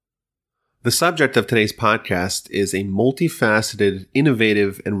The subject of today's podcast is a multifaceted,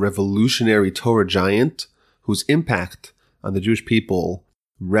 innovative, and revolutionary Torah giant whose impact on the Jewish people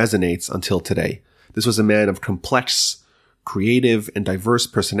resonates until today. This was a man of complex, creative, and diverse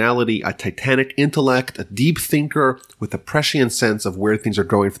personality, a titanic intellect, a deep thinker with a prescient sense of where things are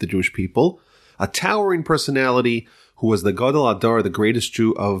going for the Jewish people, a towering personality who was the Gadol Adar, the greatest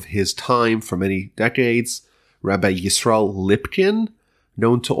Jew of his time for many decades, Rabbi Yisrael Lipkin,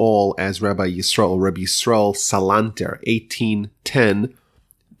 known to all as Rabbi Yisrael Salanter, 1810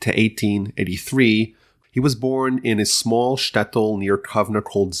 to 1883. He was born in a small shtetl near Kovna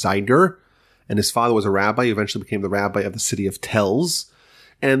called Zyder, and his father was a rabbi, eventually became the rabbi of the city of Telz.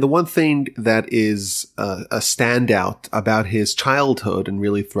 And the one thing that is a standout about his childhood and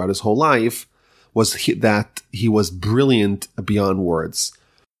really throughout his whole life was that he was brilliant beyond words.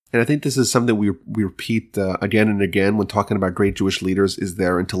 And I think this is something we repeat again and again when talking about great Jewish leaders, is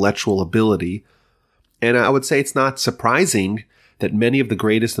their intellectual ability. And I would say it's not surprising that many of the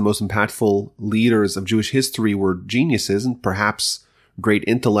greatest and most impactful leaders of Jewish history were geniuses, and perhaps great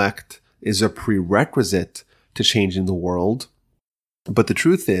intellect is a prerequisite to changing the world. But the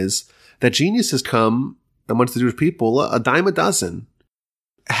truth is that geniuses come amongst the Jewish people a dime a dozen.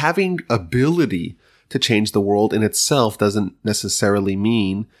 Having ability to change the world in itself doesn't necessarily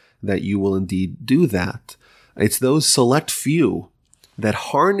mean that you will indeed do that. It's those select few that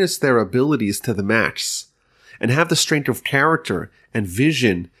harness their abilities to the max and have the strength of character and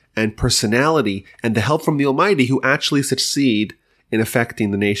vision and personality and the help from the Almighty who actually succeed in affecting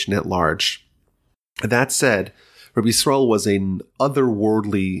the nation at large. That said, Rabbi Yisrael was an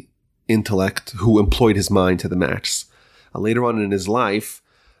otherworldly intellect who employed his mind to the max. Later on in his life,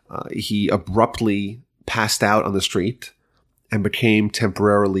 he abruptly passed out on the street and became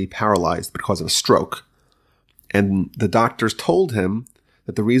temporarily paralyzed because of a stroke. And the doctors told him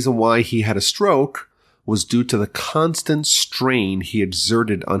that the reason why he had a stroke was due to the constant strain he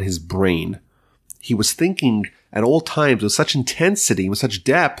exerted on his brain. He was thinking at all times with such intensity, with such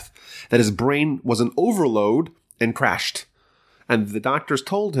depth, that his brain was an overload and crashed. And the doctors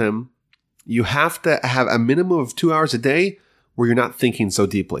told him, you have to have a minimum of 2 hours a day where you're not thinking so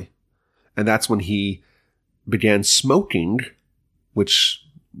deeply. And that's when he began smoking, which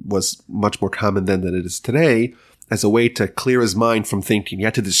was much more common then than it is today, as a way to clear his mind from thinking. He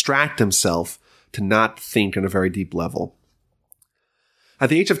had to distract himself to not think on a very deep level. At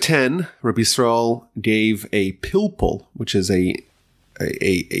the age of 10, Rabbi Yisrael gave a pilpul, which is a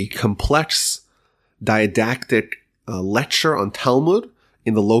complex didactic lecture on Talmud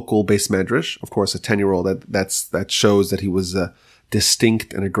in the local Beis Medrash. Of course, a 10-year-old, that shows that he was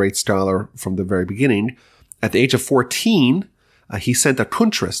distinct and a great scholar from the very beginning. At the age of 14, he sent a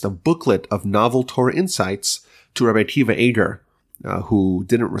kuntrast, a booklet of novel Torah insights, to Rabbi Akiva Eger, who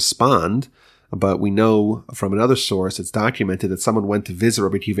didn't respond. But we know from another source, it's documented that someone went to visit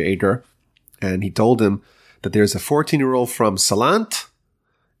Rabbi Akiva Eger, and he told him that there's a 14-year-old from Salanter,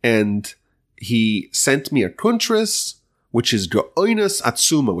 and he sent me a kuntrast, which is geoinus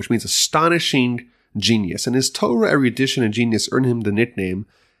atzuma, which means astonishing genius. And his Torah erudition and genius earned him the nickname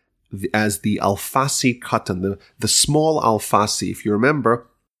as the Alfasi Katan, the small Alfasi. If you remember,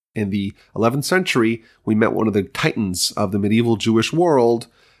 in the 11th century, we met one of the titans of the medieval Jewish world,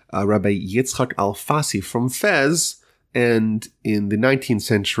 Rabbi Yitzchak Alfasi from Fez, and in the 19th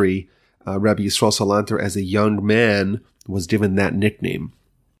century, Rabbi Yisrael Salanter, as a young man, was given that nickname.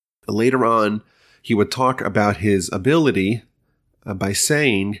 Later on, he would talk about his ability by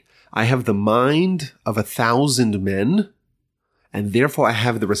saying, I have the mind of 1,000 men, and therefore I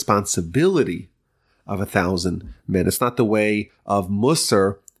have the responsibility of 1,000 men. It's not the way of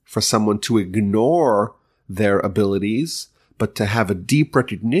Mussar for someone to ignore their abilities, but to have a deep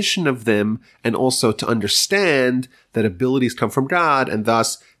recognition of them and also to understand that abilities come from God and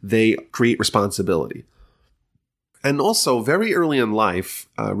thus they create responsibility. And also, very early in life,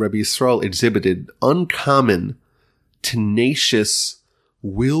 Rabbi Yisrael exhibited uncommon, tenacious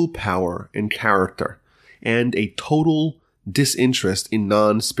willpower and character, and a total disinterest in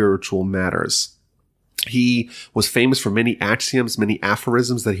non-spiritual matters. He was famous for many axioms, many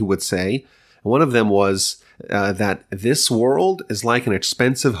aphorisms that he would say. One of them was that this world is like an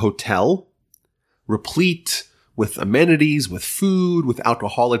expensive hotel, replete with amenities, with food, with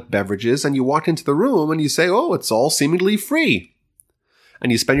alcoholic beverages, and you walk into the room and you say, oh, it's all seemingly free.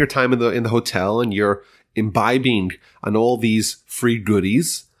 And you spend your time in the hotel and you're imbibing on all these free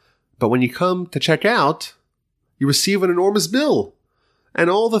goodies. But when you come to check out, you receive an enormous bill. And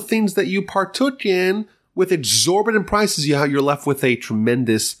all the things that you partook in with exorbitant prices, you're left with a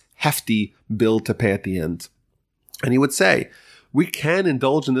tremendous, hefty bill to pay at the end. And he would say, we can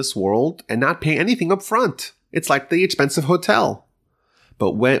indulge in this world and not pay anything up front. It's like the expensive hotel.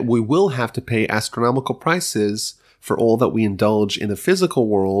 But we will have to pay astronomical prices for all that we indulge in the physical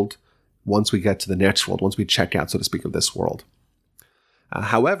world once we get to the next world, once we check out, so to speak, of this world.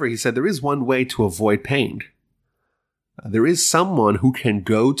 However, he said there is one way to avoid paying. There is someone who can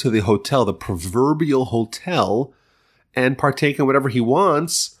go to the hotel, the proverbial hotel, and partake in whatever he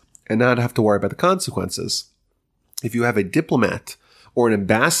wants and not have to worry about the consequences. If you have a diplomat or an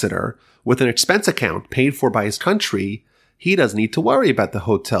ambassador with an expense account paid for by his country, he doesn't need to worry about the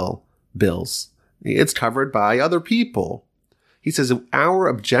hotel bills. It's covered by other people. He says our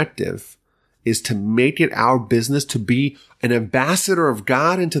objective is to make it our business to be an ambassador of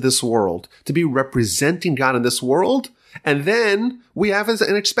God into this world, to be representing God in this world, and then we have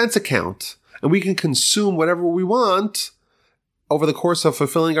an expense account, and we can consume whatever we want over the course of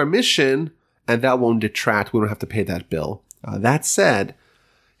fulfilling our mission, and that won't detract. We don't have to pay that bill. That said,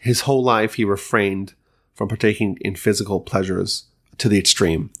 his whole life he refrained from partaking in physical pleasures to the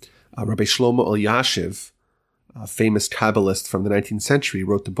extreme. Rabbi Shlomo Elyashiv, a famous Kabbalist from the 19th century,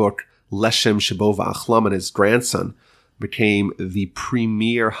 wrote the book Leshem Shebo V'Achlam, and his grandson became the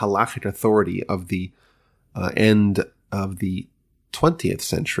premier halachic authority of the end of the 20th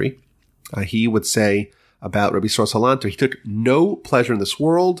century. He would say about Rabbi Yisrael Salanter, he took no pleasure in this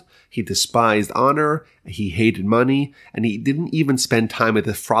world, he despised honor, he hated money, and he didn't even spend time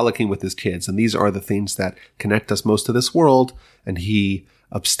with frolicking with his kids. And these are the things that connect us most to this world, and he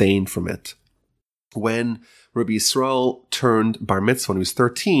abstained from it. When Rabbi Yisrael turned bar mitzvah when he was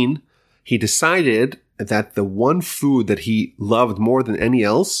 13, he decided that the one food that he loved more than any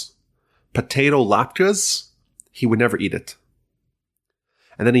else, potato latkes, he would never eat it.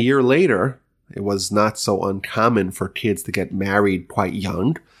 And then a year later, it was not so uncommon for kids to get married quite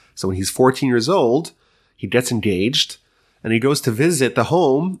young. So when he's 14 years old, he gets engaged and he goes to visit the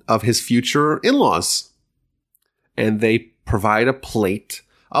home of his future in-laws. And they provide a plate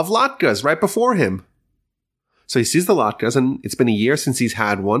of latkes right before him. So he sees the latkes, and it's been a year since he's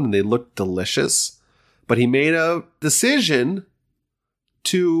had one, and they look delicious. But he made a decision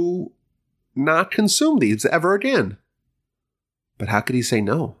to not consume these ever again. But how could he say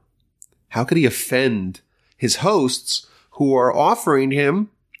no? How could he offend his hosts who are offering him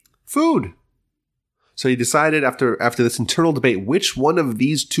food? So he decided after this internal debate, which one of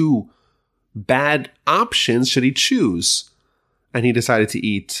these two bad options should he choose? And he decided to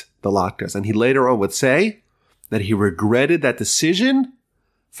eat the latkes. And he later on would say that he regretted that decision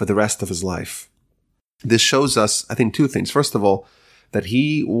for the rest of his life. This shows us, I think, two things. First of all, that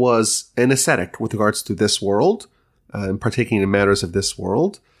he was an ascetic with regards to this world and partaking in matters of this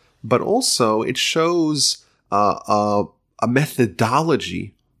world. But also it shows a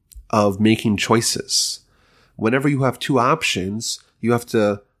methodology of making choices. Whenever you have two options, you have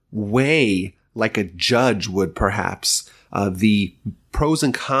to weigh, like a judge would perhaps, the pros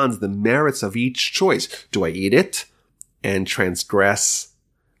and cons, the merits of each choice. Do I eat it and transgress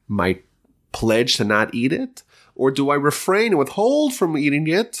my pledge to not eat it? Or do I refrain and withhold from eating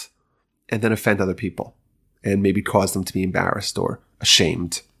it and then offend other people and maybe cause them to be embarrassed or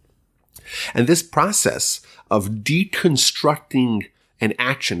ashamed? And this process of deconstructing an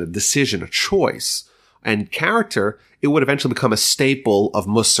action, a decision, a choice, and character, it would eventually become a staple of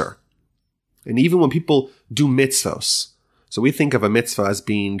Mussar. And even when people do mitzvos, so we think of a mitzvah as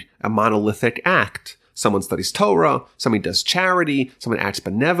being a monolithic act. Someone studies Torah, somebody does charity, someone acts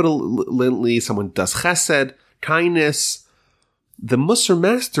benevolently, someone does chesed, kindness. The Mussar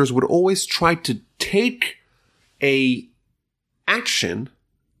masters would always try to take a action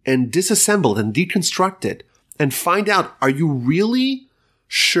and disassemble it and deconstruct it and find out, are you really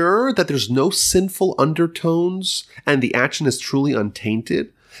sure that there's no sinful undertones and the action is truly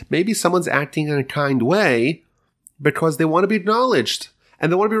untainted? Maybe someone's acting in a kind way because they want to be acknowledged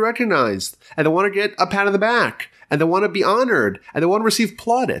and they want to be recognized and they want to get a pat on the back and they want to be honored and they want to receive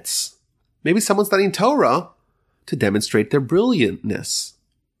plaudits. Maybe someone's studying Torah to demonstrate their brilliantness.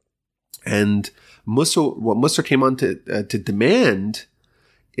 And Mussar, what Mussar came on to demand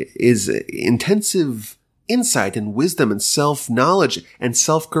is intensive insight and wisdom and self-knowledge and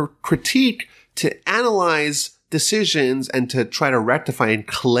self-critique to analyze decisions and to try to rectify and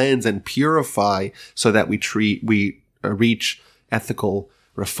cleanse and purify so that we reach ethical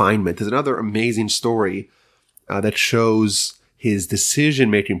refinement. There's another amazing story that shows his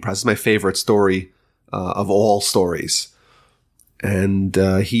decision-making process. My favorite story of all stories. And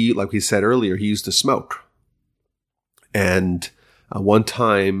he, like we said earlier, he used to smoke. And one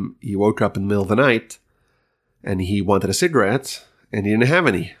time he woke up in the middle of the night and he wanted a cigarette and he didn't have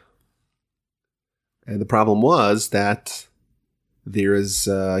any. And the problem was that There is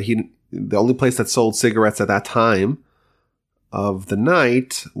the only place that sold cigarettes at that time of the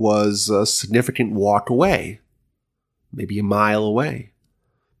night was a significant walk away, maybe a mile away.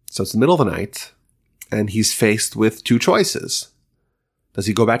 So it's the middle of the night, and he's faced with two choices. Does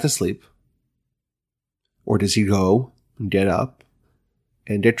he go back to sleep? Or does he go and get up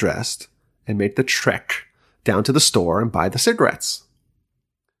and get dressed and make the trek down to the store and buy the cigarettes?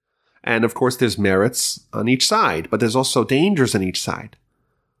 And of course, there's merits on each side, but there's also dangers on each side.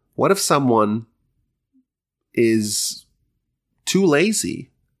 What if someone is too lazy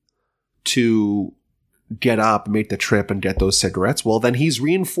to get up, make the trip, and get those cigarettes? Well, then he's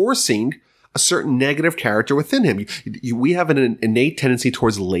reinforcing a certain negative character within him. We have an innate tendency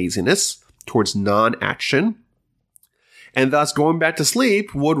towards laziness, towards non-action, and thus going back to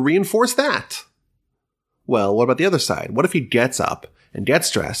sleep would reinforce that. Well, what about the other side? What if he gets up and gets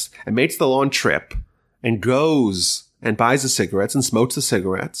dressed and makes the long trip and goes and buys the cigarettes and smokes the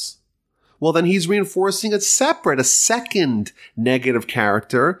cigarettes? Well, then he's reinforcing a second negative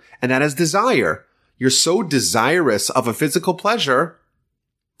character, and that is desire. You're so desirous of a physical pleasure,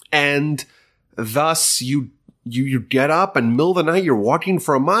 and thus you get up and middle of the night, you're walking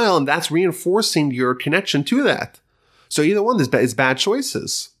for a mile, and that's reinforcing your connection to that. So either one is bad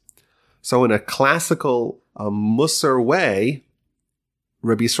choices. So in a classical Mussar way,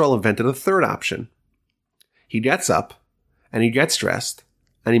 Rabbi Yisrael invented a third option. He gets up and he gets dressed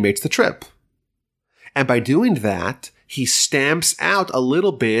and he makes the trip. And by doing that, he stamps out a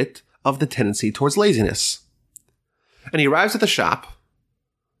little bit of the tendency towards laziness. And he arrives at the shop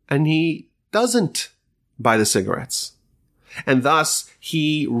and he doesn't buy the cigarettes. And thus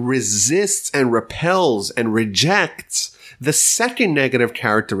he resists and repels and rejects the second negative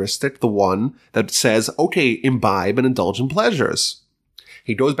characteristic, the one that says, okay, imbibe and indulge in pleasures.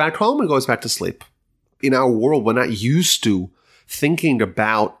 He goes back home and goes back to sleep. In our world, we're not used to thinking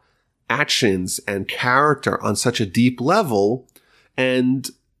about actions and character on such a deep level. And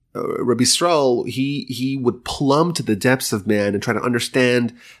Rabbi Yisrael, he would plumb to the depths of man and try to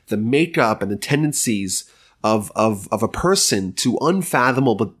understand the makeup and the tendencies of a person to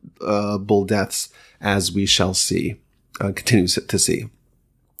unfathomable depths, as we shall see, continues to see.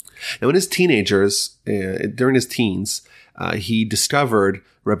 Now, in his teenagers, during his teens, he discovered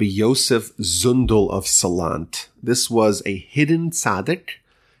Rabbi Yosef Zundel of Salanter. This was a hidden tzaddik,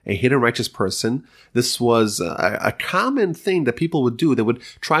 a hidden righteous person. This was a common thing that people would do. They would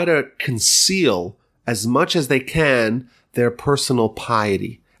try to conceal as much as they can their personal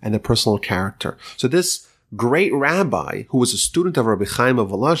piety and their personal character. So this great rabbi, who was a student of Rabbi Chaim of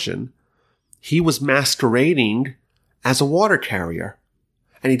Volozhin, he was masquerading as a water carrier.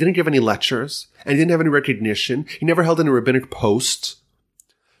 And he didn't give any lectures, and he didn't have any recognition. He never held any rabbinic posts.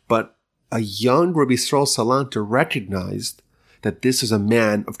 But a young Rabbi Yisrael Salanter recognized that this is a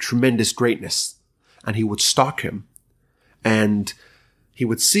man of tremendous greatness, and he would stalk him. And he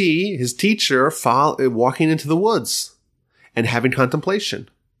would see his teacher walking into the woods and having contemplation.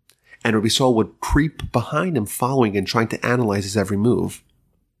 And Rabbi Yisrael would creep behind him, following and trying to analyze his every move.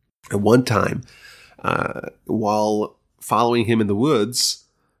 At one time, while following him in the woods,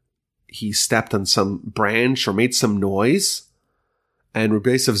 he stepped on some branch or made some noise, and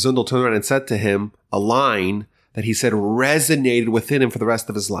Rabbi Yosef Zundel turned around and said to him a line that he said resonated within him for the rest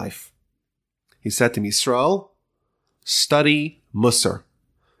of his life. He said to me, Yisrael, study Mussar.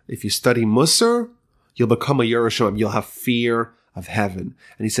 If you study Mussar, you'll become a Yerushalayim. You'll have fear of heaven.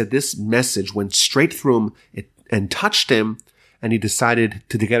 And he said this message went straight through him and touched him, and he decided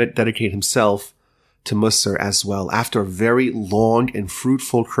to dedicate himself to Mussar as well. After a very long and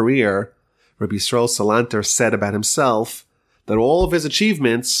fruitful career, Rabbi Yisrael Salanter said about himself that all of his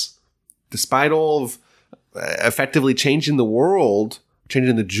achievements, despite all of effectively changing the world,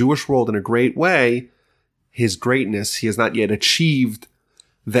 changing the Jewish world in a great way, his greatness, he has not yet achieved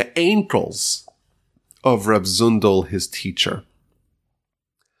the ankles of Reb Zundel, his teacher.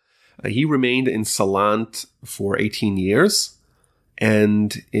 He remained in Salanter for 18 years,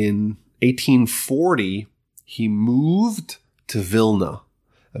 and in 1840, he moved to Vilna.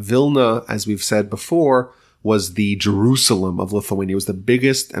 Vilna, as we've said before, was the Jerusalem of Lithuania. It was the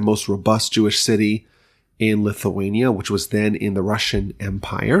biggest and most robust Jewish city in Lithuania, which was then in the Russian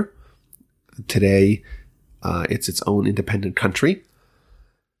Empire. Today, it's its own independent country.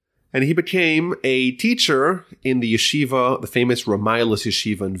 And he became a teacher in the yeshiva, the famous Ramaylis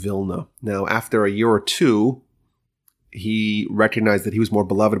yeshiva in Vilna. Now, after a year or two, he recognized that he was more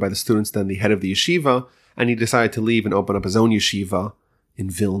beloved by the students than the head of the yeshiva, and he decided to leave and open up his own yeshiva in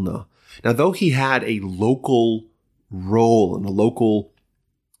Vilna. Now, though he had a local role and a local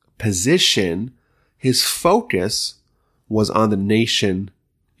position, his focus was on the nation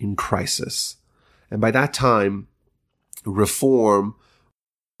in crisis. And by that time, reform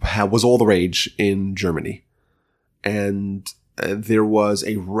was all the rage in Germany. And there was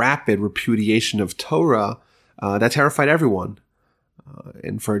a rapid repudiation of Torah that terrified everyone.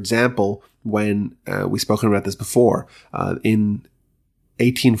 And for example, when we've spoken about this before, in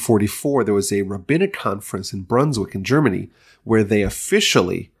 1844, there was a rabbinic conference in Brunswick in Germany where they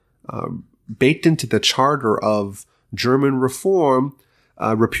officially baked into the charter of German reform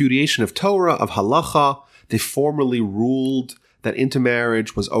repudiation of Torah, of halacha. They formally ruled that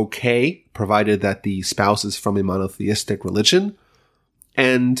intermarriage was okay, provided that the spouse is from a monotheistic religion.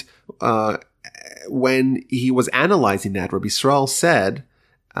 And when he was analyzing that, Rabbi Yisrael said,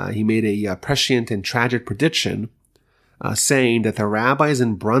 he made a prescient and tragic prediction, saying that the rabbis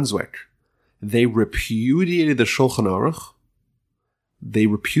in Brunswick, they repudiated the Shulchan Aruch, they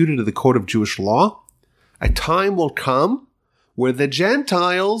repudiated the code of Jewish law. A time will come where the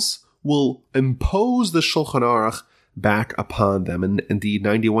Gentiles will impose the Shulchan Aruch back upon them. And indeed,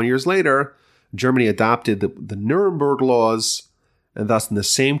 91 years later, Germany adopted the Nuremberg laws, and thus in the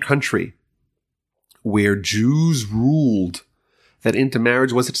same country where Jews ruled that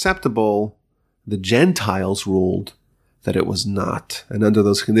intermarriage was acceptable, the Gentiles ruled that it was not. And under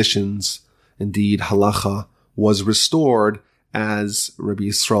those conditions, indeed, halacha was restored as Rabbi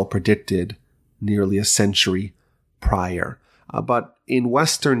Yisrael predicted nearly a century prior. But in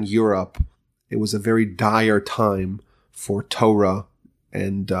Western Europe, it was a very dire time for Torah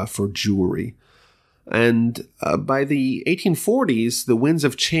and for Jewry. And by the 1840s, the winds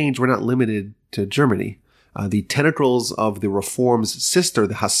of change were not limited to Germany. The tentacles of the reform's sister,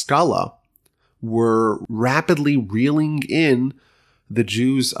 the Haskalah, were rapidly reeling in the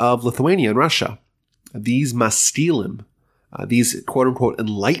Jews of Lithuania and Russia. These mastilim, these quote-unquote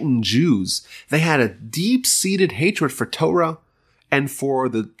enlightened Jews, they had a deep-seated hatred for Torah and for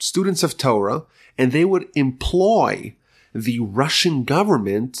the students of Torah, and they would employ the Russian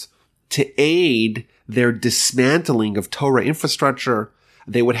government to aid their dismantling of Torah infrastructure.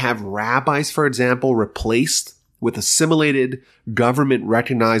 They would have rabbis, for example, replaced with assimilated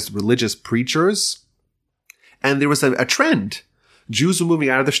government-recognized religious preachers. And there was a trend. Jews were moving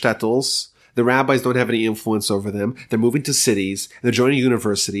out of the shtetls. The rabbis don't have any influence over them. They're moving to cities. They're joining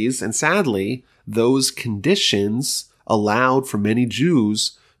universities. And sadly, those conditions allowed for many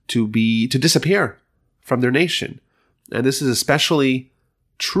Jews to disappear from their nation. And this is especially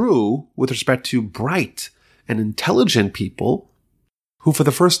true with respect to bright and intelligent people who for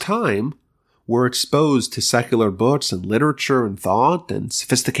the first time were exposed to secular books and literature and thought and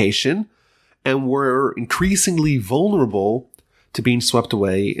sophistication and were increasingly vulnerable to being swept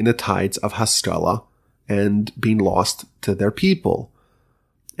away in the tides of Haskalah and being lost to their people.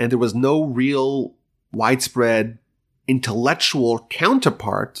 And there was no real widespread intellectual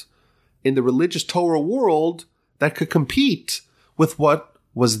counterpart in the religious Torah world that could compete with what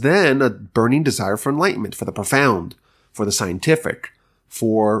was then a burning desire for enlightenment, for the profound, for the scientific,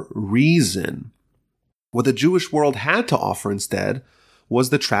 for reason. What the Jewish world had to offer instead was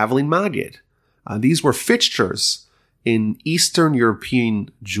the traveling maggid. These were fixtures in Eastern European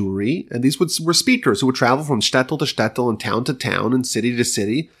Jewry, and these were speakers who would travel from shtetl to shtetl and town to town and city to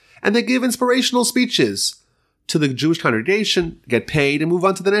city, and they give inspirational speeches to the Jewish congregation, get paid, and move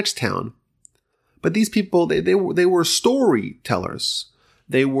on to the next town. But these people, they were storytellers.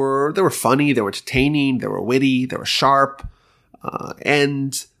 They were funny, they were entertaining, they were witty, they were sharp,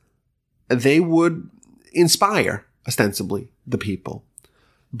 and they would inspire, ostensibly, the people.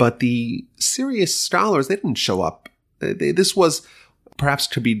 But the serious scholars, they didn't show up. This was perhaps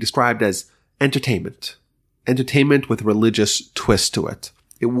could be described as entertainment with religious twist to it.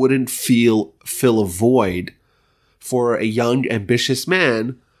 It wouldn't fill a void for a young, ambitious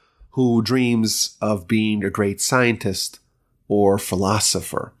man who dreams of being a great scientist or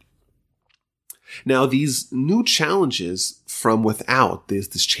philosopher. Now, these new challenges from without,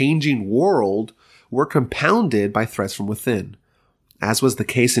 this changing world, were compounded by threats from within. As was the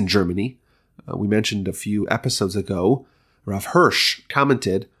case in Germany, we mentioned a few episodes ago, Rav Hirsch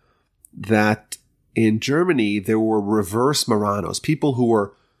commented that in Germany there were reverse Marranos, people who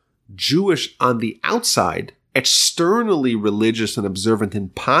were Jewish on the outside, externally religious and observant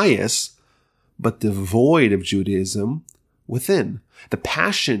and pious, but devoid of Judaism within. The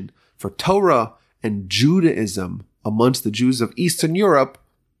passion for Torah and Judaism amongst the Jews of Eastern Europe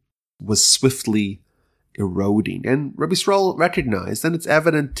was swiftly eroding. And Rabbi Yisrael recognized, and it's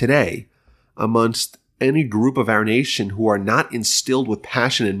evident today, amongst any group of our nation who are not instilled with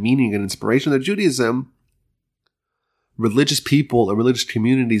passion and meaning and inspiration of Judaism, religious people and religious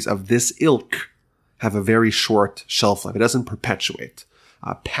communities of this ilk have a very short shelf life. It doesn't perpetuate.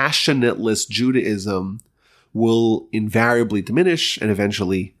 Passionateless Judaism will invariably diminish and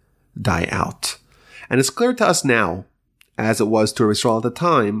eventually die out. And it's clear to us now, as it was to Yisrael at the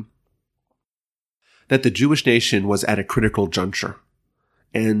time, that the Jewish nation was at a critical juncture.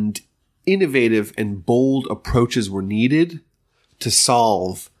 And innovative and bold approaches were needed to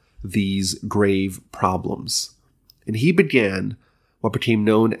solve these grave problems. And he began what became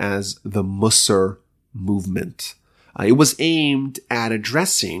known as the Mussar movement. It was aimed at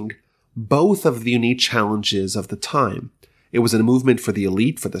addressing both of the unique challenges of the time. It was a movement for the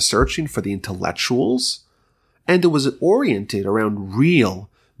elite, for the searching, for the intellectuals, and it was oriented around real,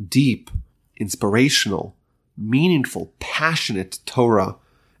 deep, inspirational, meaningful, passionate Torah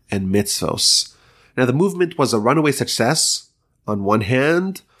and mitzvos. Now, the movement was a runaway success on one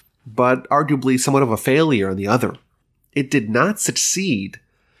hand, but arguably somewhat of a failure on the other. It did not succeed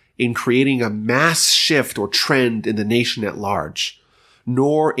in creating a mass shift or trend in the nation at large,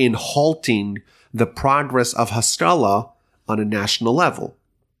 nor in halting the progress of Haskalah on a national level.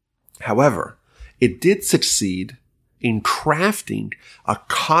 However, it did succeed in crafting a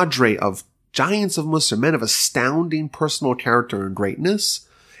cadre of giants of Mussar, men of astounding personal character and greatness,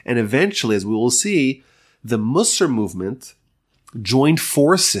 and eventually, as we will see, the Mussar movement joined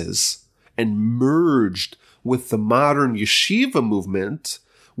forces and merged with the modern yeshiva movement,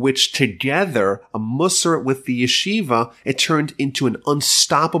 which together, a Mussar with the yeshiva, it turned into an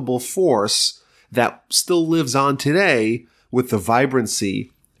unstoppable force that still lives on today with the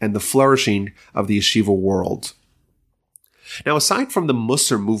vibrancy and the flourishing of the yeshiva world. Now, aside from the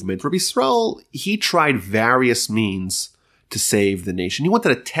Mussar movement, Rabbi Yisrael, he tried various means to save the nation. He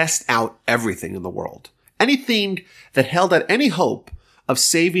wanted to test out everything in the world. Anything that held out any hope of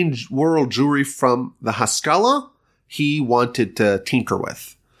saving world Jewry from the Haskalah, he wanted to tinker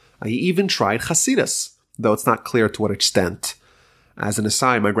with. He even tried Hasidus, though it's not clear to what extent. As an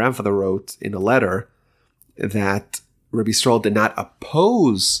aside, my grandfather wrote in a letter that Rabbi Yisrael did not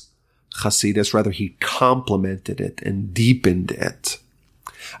oppose Hasidus, rather he complemented it and deepened it.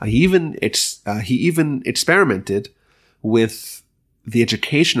 He even experimented with the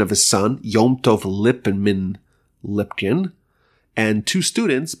education of his son, Yom Tov Lipkin, and two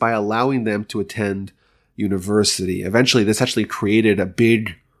students by allowing them to attend university. Eventually, this actually created a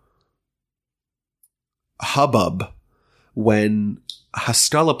big hubbub when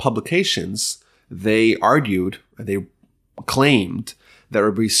Haskalah publications, they claimed that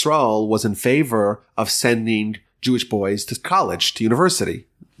Rabbi Yisrael was in favor of sending Jewish boys to college, to university.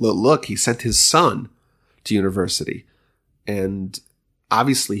 Look, he sent his son to university. And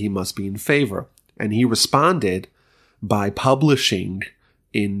obviously he must be in favor. And he responded by publishing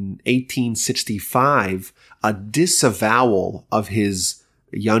in 1865 a disavowal of his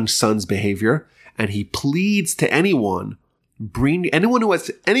young son's behavior. And he pleads to anyone who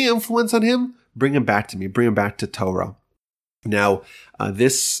has any influence on him, bring him back to me, bring him back to Torah. Now,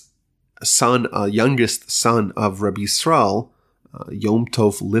 this son, youngest son of Rabbi Yisrael, Yom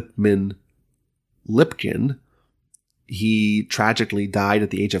Tov Lipkin, he tragically died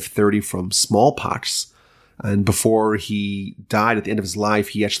at the age of 30 from smallpox. And before he died at the end of his life,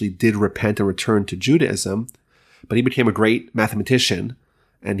 he actually did repent and return to Judaism. But he became a great mathematician,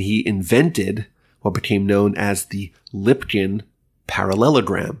 and he invented what became known as the Lipkin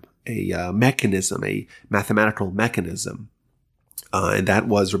parallelogram, a mechanism, a mathematical mechanism. And that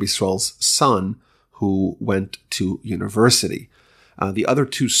was Rabbi Yisrael's son who went to university. The other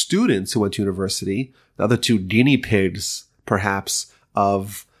two students who went to university, the other two guinea pigs, perhaps,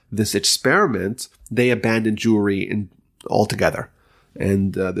 of this experiment, they abandoned Jewry altogether.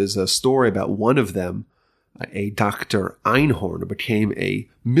 And there's a story about one of them, a Dr. Einhorn, who became a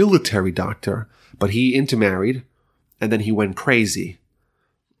military doctor, but he intermarried, and then he went crazy.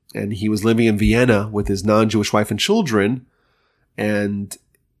 And he was living in Vienna with his non-Jewish wife and children, and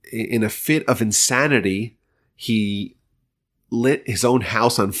in a fit of insanity, he lit his own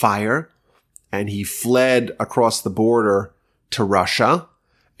house on fire, and he fled across the border to Russia,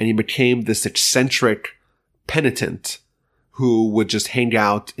 and he became this eccentric penitent who would just hang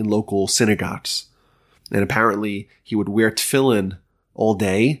out in local synagogues. And apparently he would wear tefillin all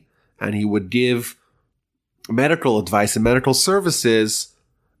day, and he would give medical advice and medical services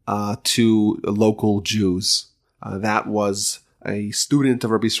to local Jews. That was a student of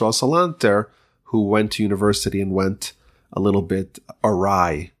Rabbi Yisrael Salanter who went to university and went a little bit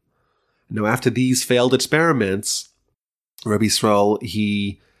awry. Now, after these failed experiments, Rabbi Yisrael,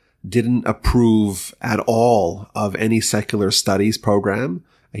 he didn't approve at all of any secular studies program.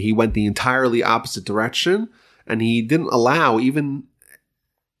 He went the entirely opposite direction, and he didn't allow even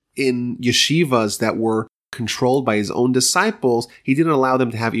in yeshivas that were controlled by his own disciples, he didn't allow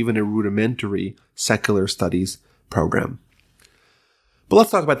them to have even a rudimentary secular studies program. But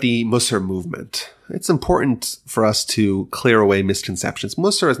let's talk about the Mussar movement. It's important for us to clear away misconceptions.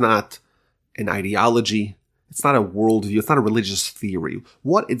 Mussar is not an ideology. It's not a worldview. It's not a religious theory.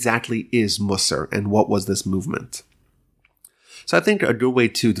 What exactly is Mussar, and what was this movement? So I think a good way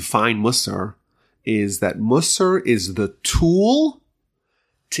to define Mussar is that Mussar is the tool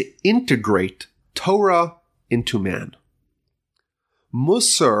to integrate Torah into man.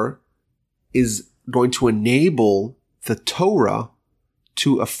 Mussar is going to enable the Torah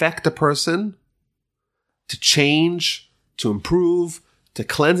to affect a person, to change, to improve, to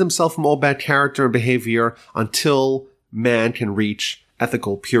cleanse himself from all bad character and behavior until man can reach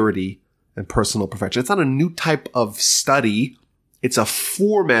ethical purity and personal perfection. It's not a new type of study. It's a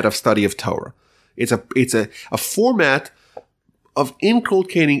format of study of Torah. It's a format of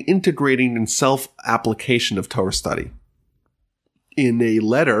inculcating, integrating, and self-application of Torah study. In a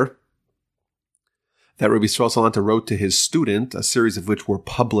letter that Rabbi Yisrael Salanter wrote to his student, a series of which were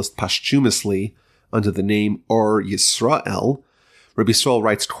published posthumously under the name Or Yisrael, Rabbi Yisrael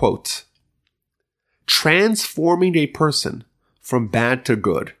writes, quote, "Transforming a person from bad to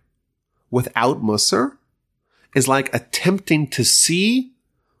good without Mussar is like attempting to see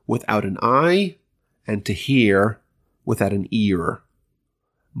without an eye and to hear without an ear.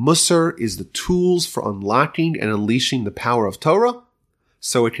 Mussar is the tools for unlocking and unleashing the power of Torah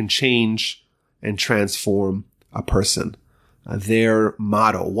so it can change and transform a person." Their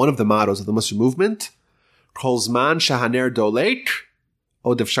motto, one of the mottos of the Mussar movement, Kol zman shahaner dolek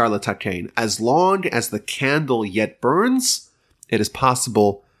od efshar letaken. As long as the candle yet burns, it is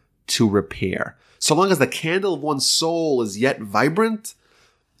possible to repair. So long as the candle of one's soul is yet vibrant,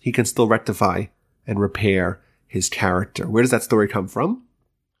 he can still rectify and repair his character. Where does that story come from?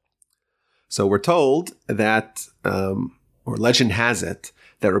 So we're told that, or legend has it,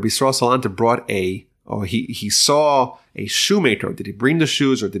 that Rabbi Yisrael Salanter brought he saw a shoemaker. Did he bring the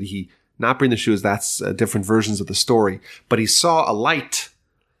shoes or did he not bring the shoes? That's different versions of the story. But he saw a light,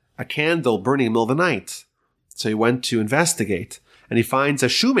 a candle burning in the middle of the night. So he went to investigate and he finds a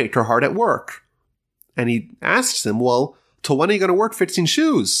shoemaker hard at work. And he asks him, well, till when are you going to work fixing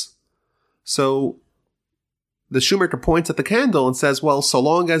shoes? So the shoemaker points at the candle and says, well, so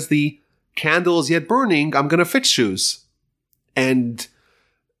long as the candle is yet burning, I'm going to fix shoes. And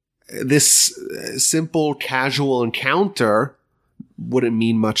this simple, casual encounter wouldn't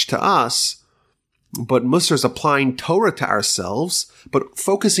mean much to us, but Mussar is applying Torah to ourselves, but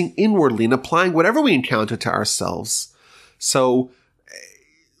focusing inwardly and applying whatever we encounter to ourselves. So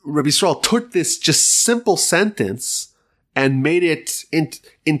Rabbi Yisrael took this just simple sentence and made it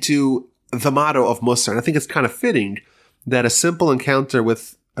into the motto of Mussar. And I think it's kind of fitting that a simple encounter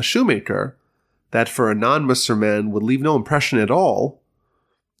with a shoemaker that for a non-Mussar man would leave no impression at all,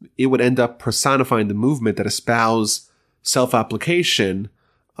 it would end up personifying the movement that espouse self-application,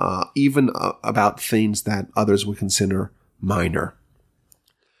 even about things that others would consider minor.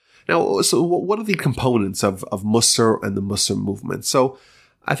 Now, so what are the components of Mussar and the Mussar movement? So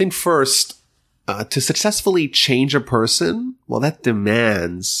I think first, to successfully change a person, well, that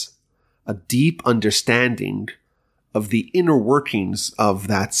demands a deep understanding of the inner workings of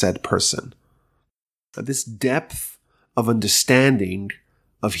that said person. This depth of understanding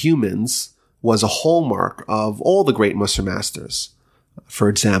of humans was a hallmark of all the great Mussar masters. For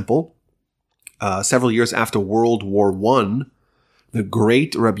example, several years after World War I, the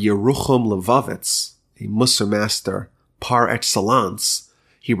great Rabbi Yerucham Levovitz, a Mussar master par excellence,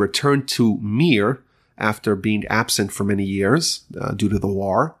 he returned to Mir after being absent for many years due to the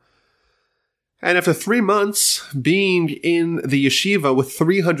war. And after 3 months being in the yeshiva with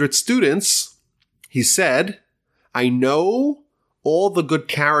 300 students, he said, I know all the good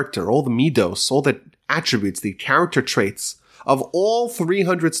character, all the midos, all the attributes, the character traits of all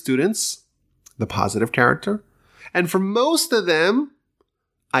 300 students, the positive character. And for most of them,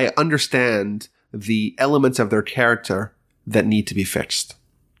 I understand the elements of their character that need to be fixed.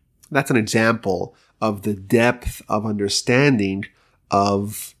 That's an example of the depth of understanding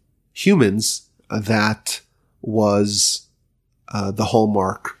of humans that was the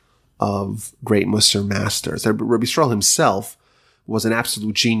hallmark of great Mussar masters. Rabbi Yisrael himself was an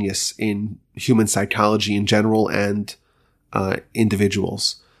absolute genius in human psychology in general and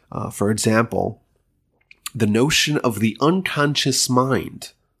individuals. For example, the notion of the unconscious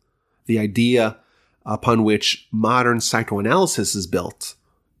mind, the idea upon which modern psychoanalysis is built,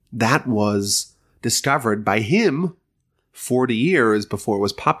 that was discovered by him 40 years before it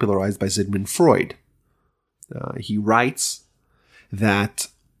was popularized by Sigmund Freud. He writes that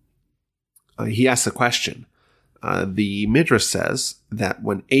he asks a question. The Midrash says that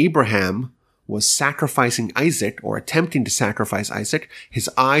when Abraham was sacrificing Isaac, or attempting to sacrifice Isaac, his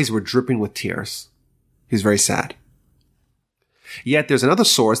eyes were dripping with tears. He was very sad. Yet there's another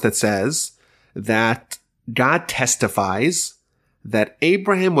source that says that God testifies that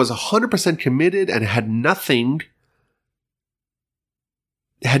Abraham was 100% committed and had no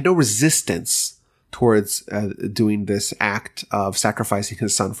resistance towards doing this act of sacrificing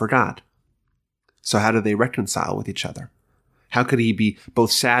his son for God. So how do they reconcile with each other? How could he be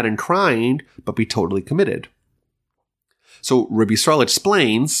both sad and crying, but be totally committed? So Rabbi Yisrael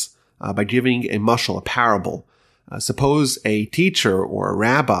explains by giving a mashal, a parable. Suppose a teacher or a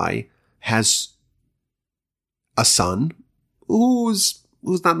rabbi has a son who's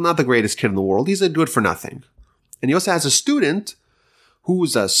not the greatest kid in the world. He's a good for nothing. And he also has a student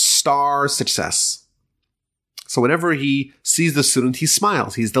who's a star success. So whenever he sees the student, he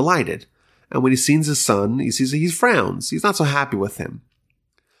smiles. He's delighted. And when he sees his son, he frowns. He's not so happy with him.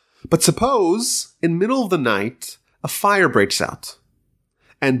 But suppose, in the middle of the night, a fire breaks out,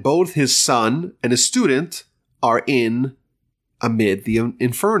 and both his son and his student are amid the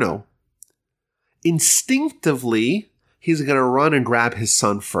inferno. Instinctively, he's going to run and grab his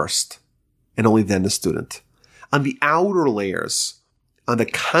son first, and only then the student. On the outer layers, on the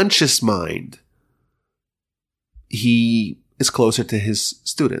conscious mind, he is closer to his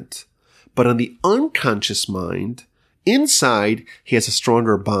student. But on the unconscious mind, inside, he has a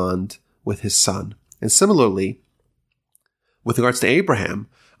stronger bond with his son. And similarly, with regards to Abraham,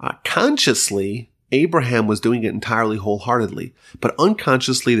 consciously, Abraham was doing it entirely wholeheartedly. But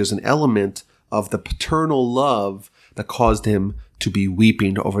unconsciously, there's an element of the paternal love that caused him to be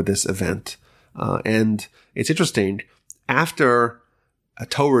weeping over this event. And it's interesting, after a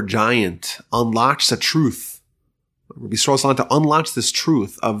Torah giant unlocks a truth, Rabbi Yisrael Salanter unlocks this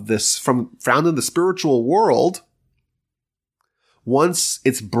truth of this found in the spiritual world. Once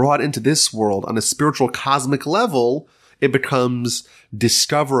it's brought into this world on a spiritual cosmic level, it becomes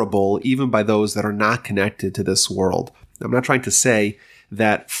discoverable even by those that are not connected to this world. I'm not trying to say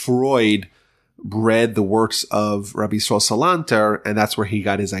that Freud read the works of Rabbi Yisrael Salanter and that's where he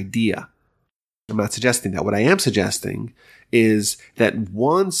got his idea. I'm not suggesting that. What I am suggesting is that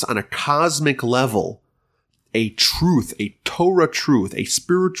once on a cosmic level, a truth, a Torah truth, a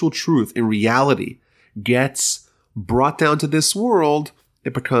spiritual truth in reality gets brought down to this world,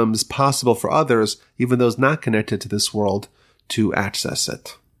 it becomes possible for others, even those not connected to this world, to access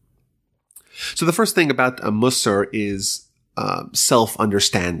it. So the first thing about a Mussar is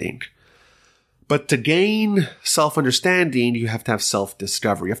self-understanding. But to gain self-understanding, you have to have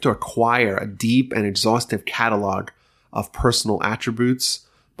self-discovery. You have to acquire a deep and exhaustive catalog of personal attributes,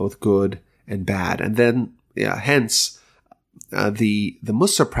 both good and bad. And then hence, the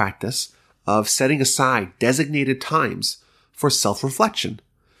Mussar practice of setting aside designated times for self-reflection,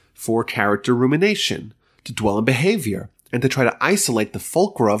 for character rumination, to dwell on behavior, and to try to isolate the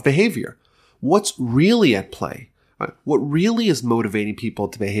fulcra of behavior. What's really at play? What really is motivating people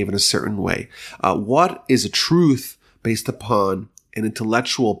to behave in a certain way? What is a truth based upon an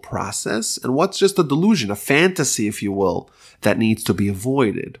intellectual process? And what's just a delusion, a fantasy, if you will, that needs to be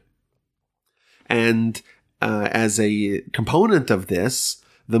avoided? And as a component of this,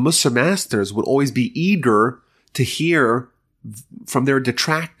 the Mussar masters would always be eager to hear from their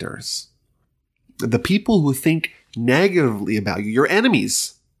detractors. The people who think negatively about you, your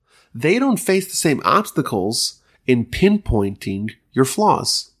enemies, they don't face the same obstacles in pinpointing your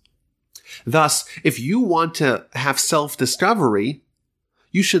flaws. Thus, if you want to have self-discovery,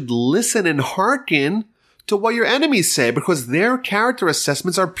 you should listen and hearken to what your enemies say because their character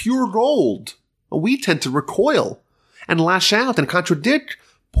assessments are pure gold. We tend to recoil and lash out and contradict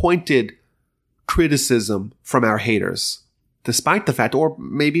pointed criticism from our haters, despite the fact, or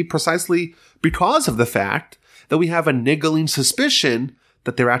maybe precisely because of the fact, that we have a niggling suspicion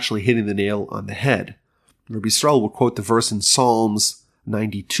that they're actually hitting the nail on the head. Rabbi Yisrael will quote the verse in Psalms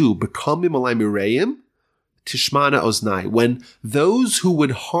 92, B'kamim alai mireim, tishmana oznai. When those who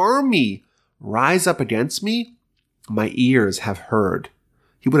would harm me rise up against me, my ears have heard.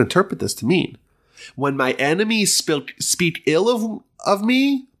 He would interpret this to mean, when my enemies speak ill of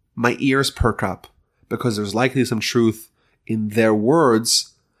me, my ears perk up, because there's likely some truth in their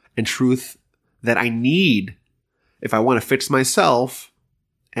words and truth that I need if I want to fix myself,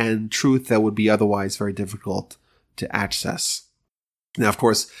 and truth that would be otherwise very difficult to access. Now, of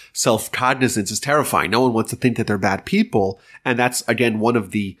course, self-cognizance is terrifying. No one wants to think that they're bad people, and that's, again, one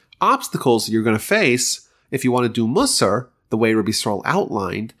of the obstacles you're going to face if you want to do Mussar, the way Rabbi Yisrael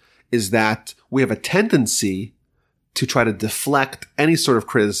outlined, is that we have a tendency to try to deflect any sort of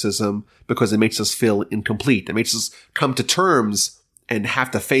criticism because it makes us feel incomplete. It makes us come to terms and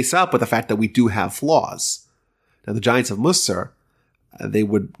have to face up with the fact that we do have flaws. Now, the giants of Mussar, they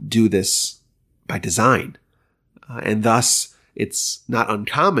would do this by design. And thus, it's not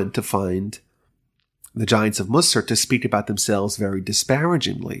uncommon to find the giants of Mussar to speak about themselves very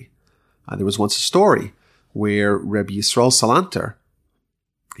disparagingly. There was once a story where Rabbi Yisrael Salanter,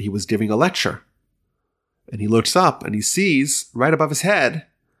 he was giving a lecture. And he looks up and he sees right above his head,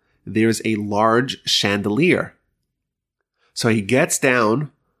 there's a large chandelier. So he gets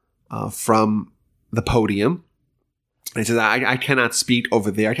down from the podium and he says, I cannot speak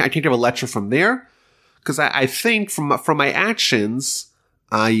over there. I can't give a lecture from there because I think from my actions,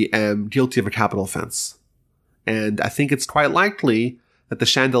 I am guilty of a capital offense. And I think it's quite likely that the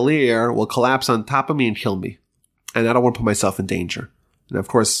chandelier will collapse on top of me and kill me. And I don't want to put myself in danger. And of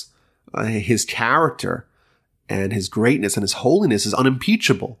course, his character and his greatness and his holiness is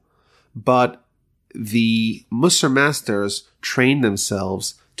unimpeachable. But the Mussar masters train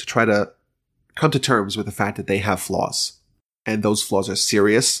themselves to try to come to terms with the fact that they have flaws. And those flaws are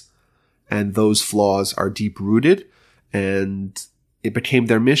serious. And those flaws are deep-rooted. And it became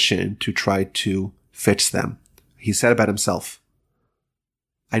their mission to try to fix them. He said about himself,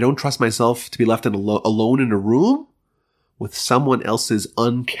 I don't trust myself to be left alone in a room with someone else's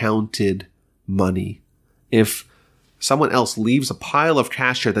uncounted money. If someone else leaves a pile of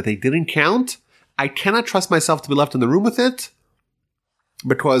cash here that they didn't count, I cannot trust myself to be left in the room with it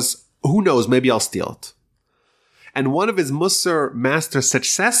because who knows, maybe I'll steal it. And one of his Mussar master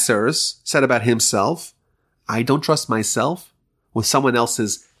successors said about himself, I don't trust myself with someone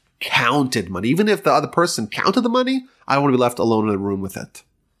else's counted money. Even if the other person counted the money, I don't want to be left alone in a room with it.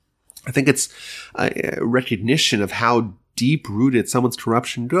 I think it's a recognition of how deep-rooted someone's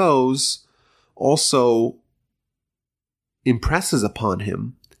corruption goes also impresses upon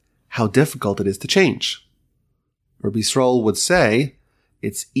him how difficult it is to change. Rabbi Yisrael would say,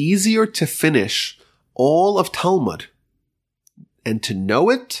 it's easier to finish all of Talmud and to know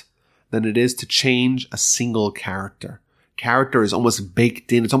it than it is to change a single character. Character is almost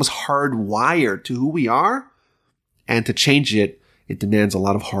baked in. It's almost hardwired to who we are. And to change it, it demands a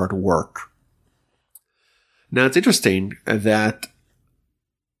lot of hard work. Now, it's interesting that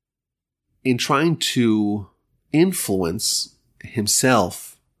in trying to influence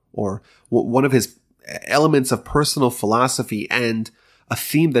himself, or one of his elements of personal philosophy and a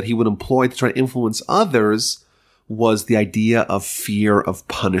theme that he would employ to try to influence others, was the idea of fear of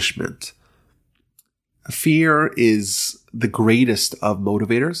punishment. Fear is the greatest of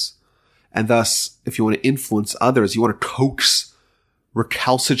motivators. And thus, if you want to influence others, you want to coax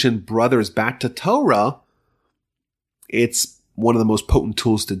recalcitrant brothers back to Torah, it's one of the most potent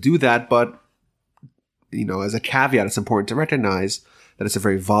tools to do that. But, as a caveat, it's important to recognize that it's a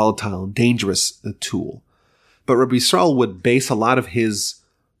very volatile and dangerous tool. But Rabbi Yisrael would base a lot of his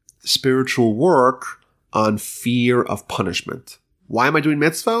spiritual work on fear of punishment. Why am I doing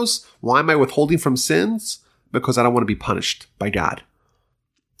mitzvos? Why am I withholding from sins? Because I don't want to be punished by God.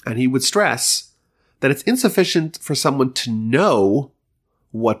 And he would stress that it's insufficient for someone to know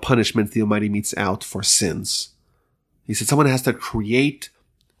what punishment the Almighty metes out for sins. He said someone has to create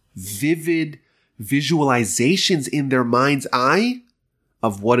vivid visualizations in their mind's eye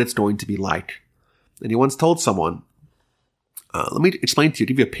of what it's going to be like. And he once told someone, let me explain to you,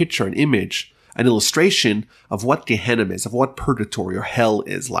 give you a picture, an image, an illustration of what Gehenna is, of what purgatory or hell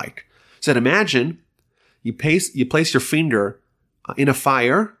is like. He said, imagine you place your finger in a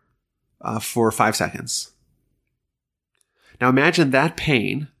fire for 5 seconds. Now imagine that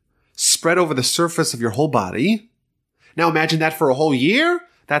pain spread over the surface of your whole body. Now imagine that for a whole year.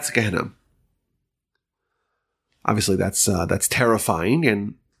 That's Gehenna. Obviously, that's terrifying,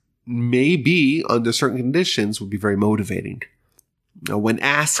 and maybe under certain conditions would be very motivating. Now, when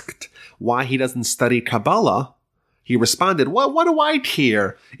asked why he doesn't study Kabbalah, he responded, well, what do I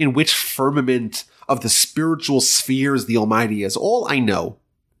care in which firmament of the spiritual spheres the Almighty is? All I know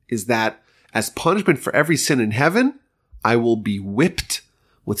is that as punishment for every sin in heaven, I will be whipped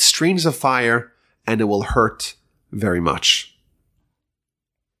with streams of fire, and it will hurt very much.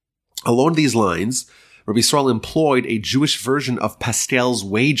 Along these lines, Rabbi Yisrael employed a Jewish version of Pascal's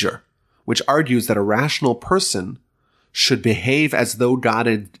wager, which argues that a rational person should behave as though God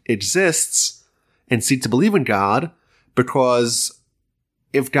exists and seek to believe in God, because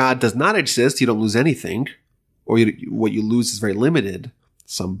if God does not exist, you don't lose anything, or what you lose is very limited,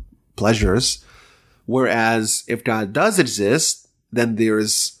 some pleasures. Whereas if God does exist, then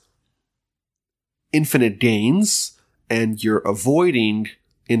there's infinite gains and you're avoiding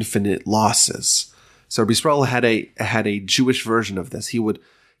infinite losses. So Rabbi Yisrael had a Jewish version of this. He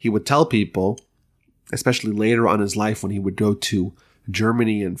would tell people, especially later on in his life when he would go to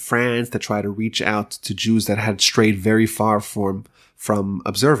Germany and France to try to reach out to Jews that had strayed very far from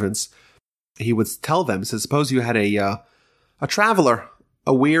observance. He would tell them, he says, suppose you had a traveler,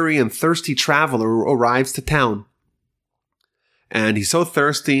 a weary and thirsty traveler who arrives to town. And he's so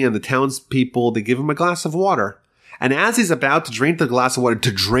thirsty, and the townspeople, they give him a glass of water. And as he's about to drink the glass of water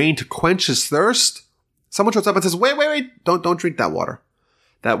to quench his thirst, someone shows up and says, wait, don't drink that water.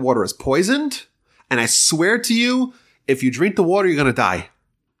 That water is poisoned, and I swear to you, if you drink the water, you're going to die.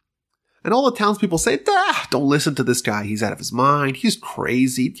 And all the townspeople say, don't listen to this guy. He's out of his mind. He's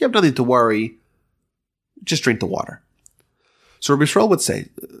crazy. You have nothing to worry. Just drink the water. So Rabbi Yisrael would say,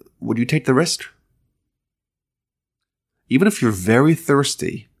 would you take the risk? Even if you're very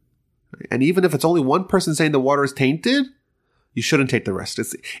thirsty, and even if it's only one person saying the water is tainted, you shouldn't take the risk.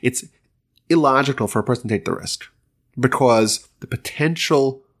 It's illogical for a person to take the risk because the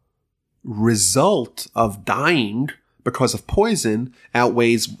potential result of dying because of poison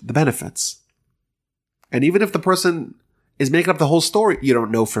outweighs the benefits. And even if the person is making up the whole story, you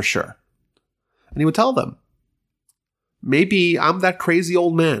don't know for sure. And he would tell them, maybe I'm that crazy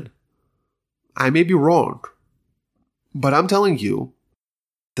old man. I may be wrong. But I'm telling you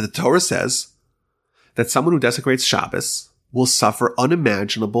that the Torah says that someone who desecrates Shabbos will suffer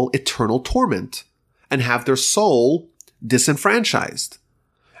unimaginable eternal torment and have their soul disenfranchised.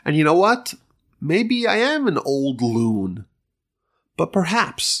 And you know what? Maybe I am an old loon. But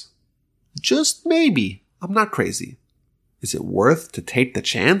perhaps, just maybe, I'm not crazy. Is it worth to take the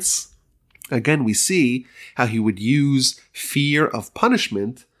chance? Again, we see how he would use fear of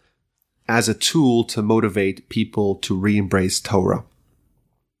punishment as a tool to motivate people to re-embrace Torah.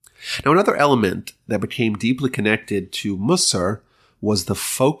 Now, another element that became deeply connected to Mussar was the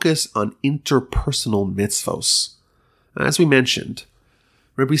focus on interpersonal mitzvos. As we mentioned,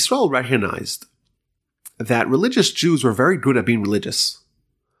 Rabbi Yisrael recognized that religious Jews were very good at being religious,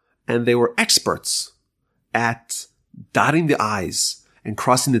 and they were experts at dotting the I's and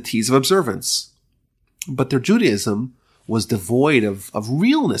crossing the T's of observance. But their Judaism was devoid of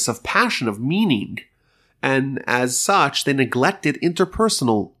realness, of passion, of meaning. And as such, they neglected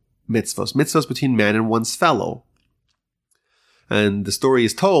interpersonal mitzvos between man and one's fellow. And the story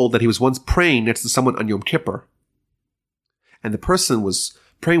is told that he was once praying next to someone on Yom Kippur. And the person was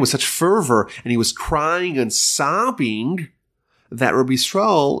praying with such fervor, and he was crying and sobbing that Rabbi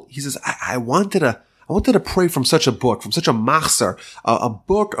Yisrael, he says, I wanted to pray from such a book, from such a Mussar, a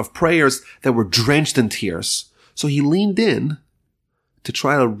book of prayers that were drenched in tears. So he leaned in to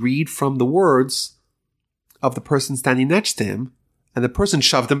try to read from the words of the person standing next to him, and the person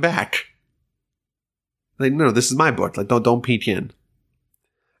shoved him back. Like, no, this is my book. Like, don't peek in.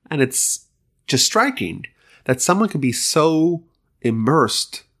 And it's just striking that someone can be so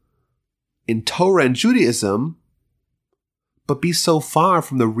immersed in Torah and Judaism, but be so far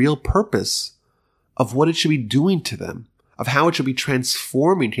from the real purpose of what it should be doing to them, of how it should be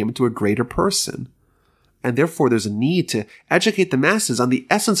transforming him into a greater person. And therefore, there's a need to educate the masses on the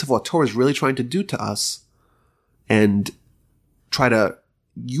essence of what Torah is really trying to do to us and try to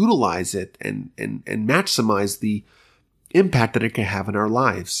utilize it and maximize the impact that it can have in our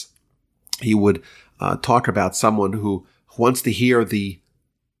lives. He would talk about someone who wants to hear the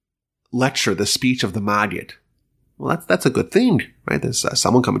lecture, the speech of the Maggid. Well, that's a good thing, right? There's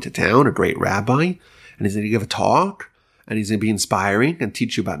someone coming to town, a great rabbi, and he's going to give a talk, and he's going to be inspiring and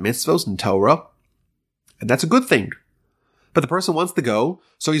teach you about mitzvos and Torah. And that's a good thing. But the person wants to go,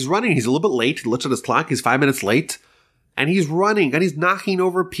 so he's running. He's a little bit late. He looks at his clock. He's 5 minutes late. And he's running, and he's knocking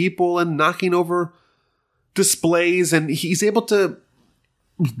over people and knocking over displays, and he's able to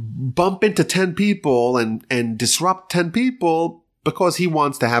bump into 10 people and disrupt 10 people because he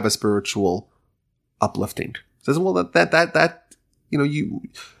wants to have a spiritual uplifting. Says, well, that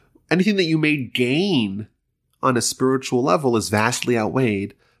anything that you may gain on a spiritual level is vastly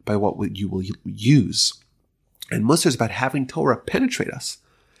outweighed by what you will use. And Mussar is about having Torah penetrate us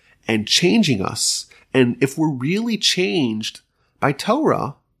and changing us. And if we're really changed by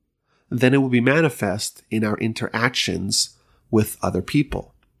Torah, then it will be manifest in our interactions with other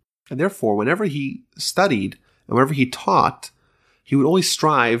people. And therefore, whenever he studied and whenever he taught, he would always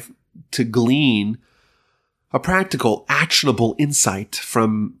strive to glean a practical, actionable insight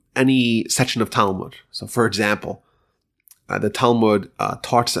from any section of Talmud. So, for example, the Talmud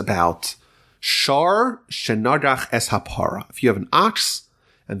talks about Shar shenagach es hapara. If you have an ox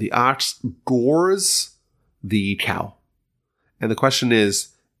and the ox gores the cow, and the question is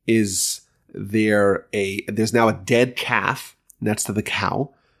there's now a dead calf next to the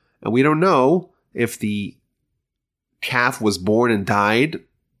cow, and we don't know if the calf was born and died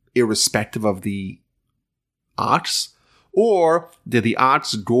irrespective of the ox, or did the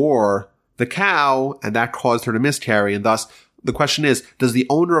ox gore the cow and that caused her to miscarry? And thus, the question is, does the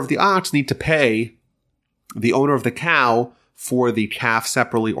owner of the ox need to pay the owner of the cow for the calf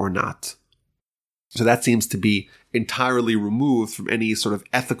separately or not? So that seems to be entirely removed from any sort of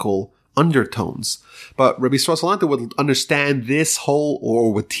ethical undertones. But Rabbi Yisrael Salanter would understand this whole,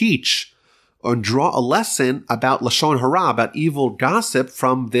 or would teach or draw a lesson about Lashon Hara, about evil gossip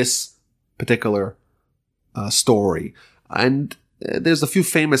from this particular story. And there's a few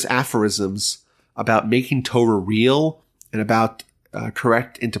famous aphorisms about making Torah real and about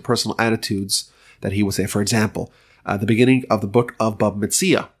correct interpersonal attitudes that he would say. For example, the beginning of the book of Bab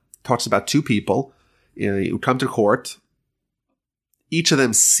Metzia talks about two people who come to court, each of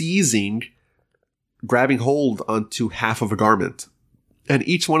them grabbing hold onto half of a garment, and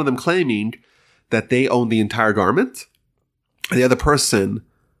each one of them claiming that they own the entire garment, and the other person,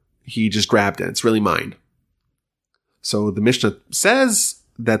 he just grabbed it. It's really mine. So the Mishnah says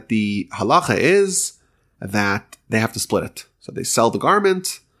that the halacha is that they have to split it. So they sell the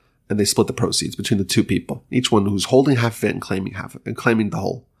garment and they split the proceeds between the two people, each one who's holding half of it and claiming half of it, and claiming the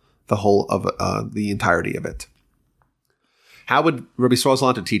whole of the entirety of it. How would Rabbi Yisrael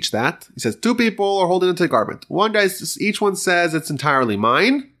Salanter teach that? He says two people are holding onto the garment. Each one says it's entirely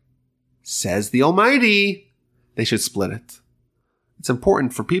mine. Says the Almighty, they should split it. It's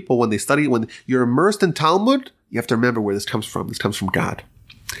important for people when they study, when you're immersed in Talmud, you have to remember where this comes from. This comes from God.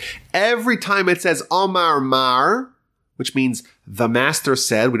 Every time it says Amar Mar, which means the master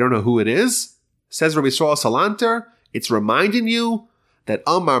said, we don't know who it is, says Rabbi Yisrael Salanter, it's reminding you that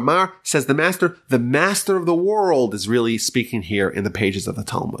Amar Mar says the master of the world is really speaking here in the pages of the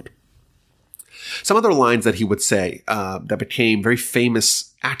Talmud. Some other lines that he would say that became very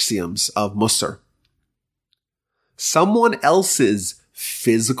famous axioms of Mussar. Someone else's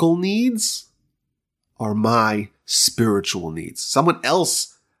physical needs are my spiritual needs. Someone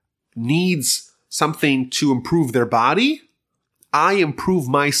else needs something to improve their body. I improve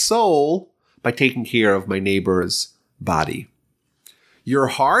my soul by taking care of my neighbor's body. Your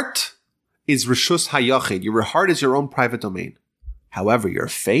heart is Rishus HaYachid. Your heart is your own private domain. However, your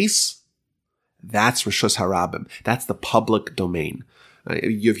face, that's Rishus HaRabim. That's the public domain.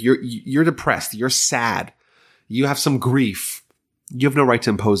 You're depressed. You're sad. You have some grief. You have no right to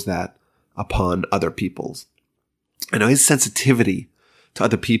impose that upon other people. I know his sensitivity to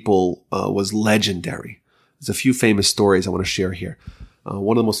other people was legendary. There's a few famous stories I want to share here.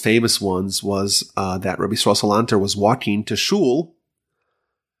 One of the most famous ones was that Rabbi Yisrael Salanter was walking to shul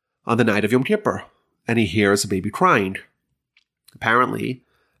on the night of Yom Kippur, and he hears a baby crying. Apparently,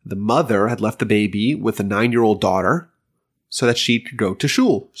 the mother had left the baby with a 9-year-old daughter so that she could go to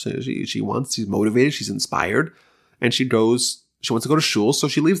shul. So she's motivated, she's inspired, and she wants to go to shul, so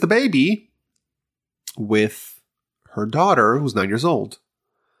she leaves the baby with her daughter, who's 9 years old.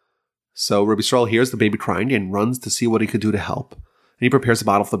 So Rabbi Yisrael hears the baby crying and runs to see what he could do to help. And he prepares a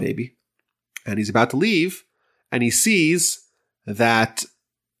bottle for the baby. And he's about to leave, and he sees that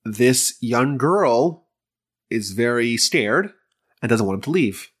this young girl is very scared and doesn't want him to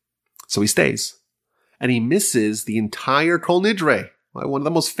leave. So he stays. And he misses the entire Kol Nidre, one of the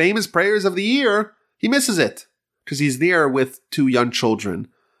most famous prayers of the year. He misses it because he's there with two young children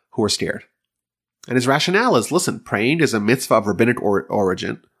who are scared. And his rationale is, listen, praying is a mitzvah of rabbinic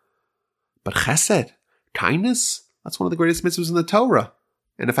origin. But chesed, kindness, that's one of the greatest mitzvahs in the Torah.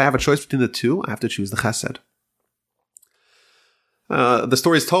 And if I have a choice between the two, I have to choose the chesed. The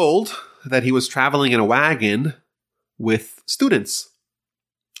story is told that he was traveling in a wagon with students.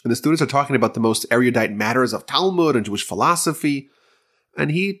 And the students are talking about the most erudite matters of Talmud and Jewish philosophy.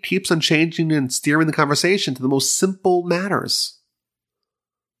 And he keeps on changing and steering the conversation to the most simple matters.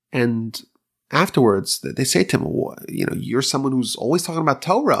 And afterwards, they say to him, you're someone who's always talking about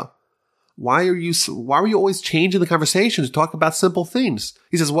Torah. Why are you always changing the conversation to talk about simple things?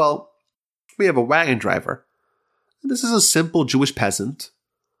 He says, well, we have a wagon driver. This is a simple Jewish peasant,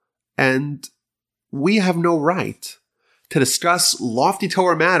 and we have no right to discuss lofty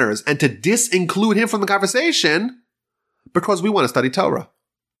Torah matters and to disinclude him from the conversation because we want to study Torah.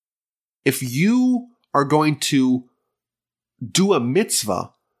 If you are going to do a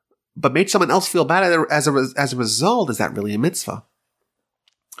mitzvah, but make someone else feel bad as a result, is that really a mitzvah?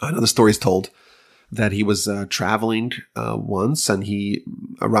 Another story is told that he was traveling once, and he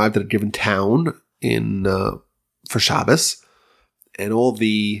arrived at a given town for Shabbos, and all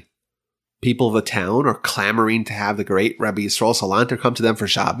the people of the town are clamoring to have the great Rabbi Yisrael Salanter come to them for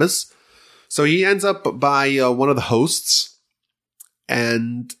Shabbos. So he ends up by one of the hosts,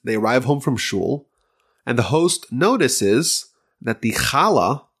 and they arrive home from shul, and the host notices that the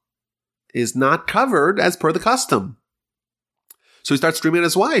challah is not covered as per the custom. So he starts screaming at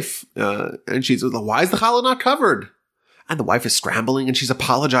his wife, and she says, why is the challah not covered? And the wife is scrambling, and she's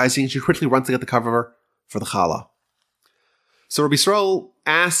apologizing, and she quickly runs to get the cover for the challah. So Rabbi Yisrael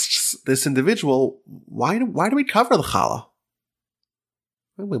asks this individual, why do we cover the challah?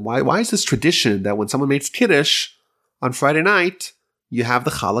 Why is this tradition that when someone makes kiddush on Friday night, you have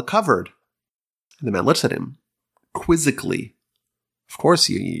the challah covered? And the man looks at him quizzically. Of course,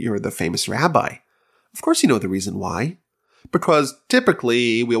 you're the famous rabbi. Of course you know the reason why. Because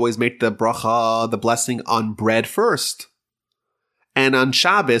typically we always make the bracha, the blessing on bread first. And on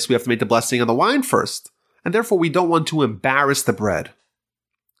Shabbos, we have to make the blessing on the wine first. And therefore, we don't want to embarrass the bread.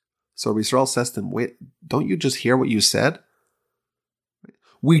 So Rabbi Yisrael says to him, wait, don't you just hear what you said?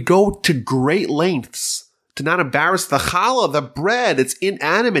 We go to great lengths to not embarrass the challah, the bread. It's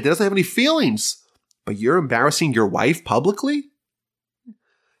inanimate. It doesn't have any feelings. But you're embarrassing your wife publicly?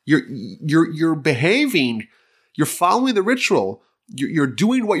 You're behaving. You're following the ritual. You're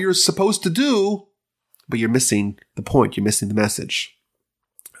doing what you're supposed to do, but you're missing the point. You're missing the message.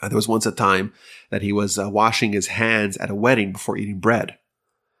 There was once a time that he was washing his hands at a wedding before eating bread.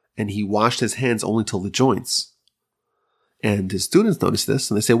 And he washed his hands only till the joints. And his students noticed this,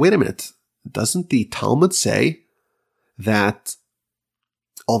 and they say, wait a minute. Doesn't the Talmud say that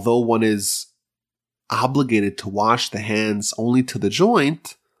although one is obligated to wash the hands only to the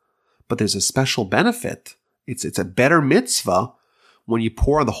joint, but there's a special benefit. It's a better mitzvah when you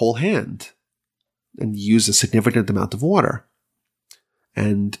pour on the whole hand and use a significant amount of water.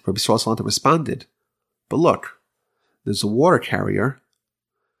 And Rabbi Salanter responded, but look, there's a water carrier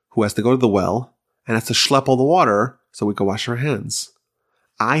who has to go to the well and has to schlep all the water so we can wash our hands.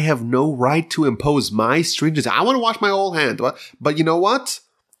 I have no right to impose my stringency. I want to wash my whole hand. But you know what?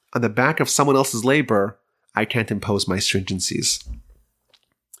 On the back of someone else's labor, I can't impose my stringencies.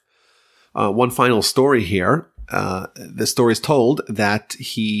 One final story here. The story is told that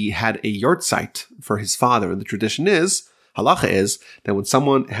he had a yahrzeit for his father. And the tradition is, halacha is, that when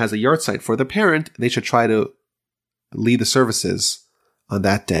someone has a yahrzeit for their parent, they should try to lead the services on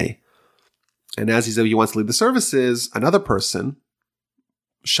that day. And as he wants to lead the services, another person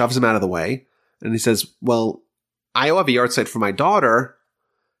shoves him out of the way. And he says, well, I have a yahrzeit for my daughter,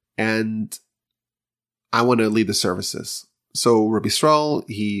 and I want to lead the services. So Rabbi Yisrael,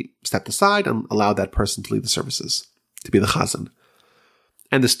 he stepped aside and allowed that person to lead the services, to be the chazan.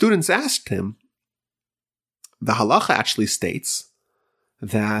 And the students asked him, the halacha actually states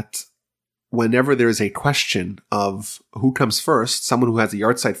that whenever there is a question of who comes first, someone who has a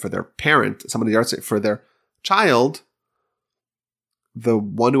yahrzeit for their parent, someone who has a yahrzeit for their child, the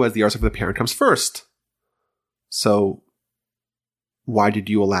one who has the yahrzeit for the parent comes first. So why did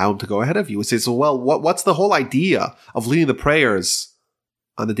you allow him to go ahead of you? He says, well, what's the whole idea of leading the prayers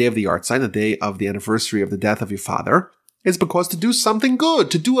on the day of the yahrzeit, the day of the anniversary of the death of your father? It's because to do something good,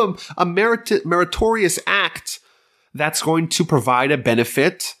 to do a meritorious act that's going to provide a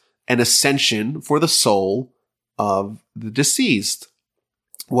benefit and ascension for the soul of the deceased.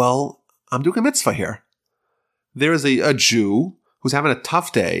 Well, I'm doing a mitzvah here. There is a Jew who's having a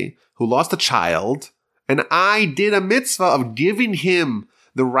tough day, who lost a child, and I did a mitzvah of giving him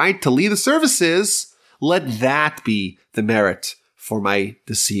the right to lead the services. Let that be the merit for my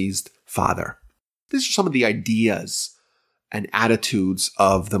deceased father. These are some of the ideas and attitudes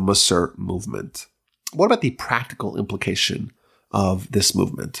of the Mussar movement. What about the practical implication of this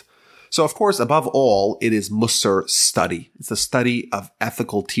movement? So, of course, above all, it is Mussar study. It's the study of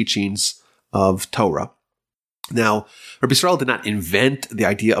ethical teachings of Torah. Now, Rabbi Yisrael did not invent the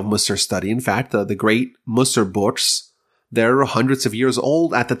idea of Mussar study. In fact, the great Mussar books, they're hundreds of years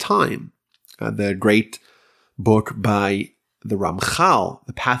old at the time. The great book by the Ramchal,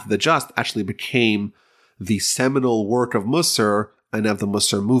 The Path of the Just, actually became the seminal work of Mussar and of the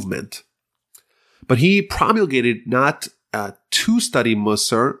Mussar movement. But he promulgated not to study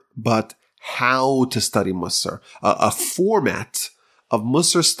Mussar, but how to study Mussar, a format of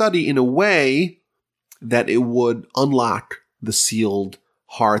Mussar study in a way that it would unlock the sealed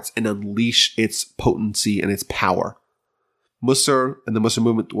hearts and unleash its potency and its power. Mussar and the Mussar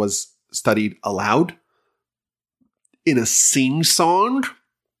movement was studied aloud in a sing-song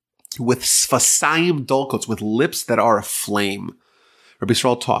with sfasayim dolkos, with lips that are aflame. Rabbi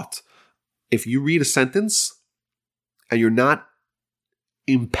Yisrael taught, if you read a sentence and you're not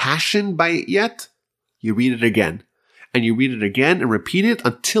impassioned by it yet, you read it again. And you read it again and repeat it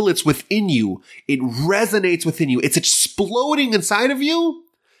until it's within you. It resonates within you. It's exploding inside of you.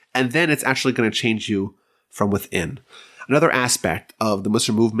 And then it's actually going to change you from within. Another aspect of the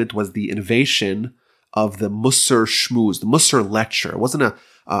Mussar movement was the innovation of the Mussar shmooze, the Mussar lecture. It wasn't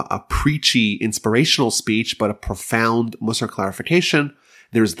a preachy, inspirational speech, but a profound Mussar clarification.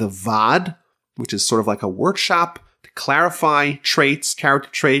 There's the Vad, which is sort of like a workshop to clarify traits, character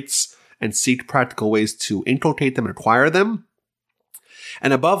traits, and seek practical ways to inculcate them and acquire them.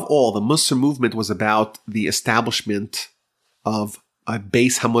 And above all, the Mussar movement was about the establishment of a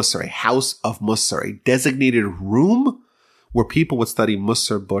Beis HaMussar, a house of Mussar, a designated room where people would study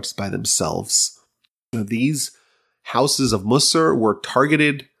Mussar books by themselves. Now, these houses of Mussar were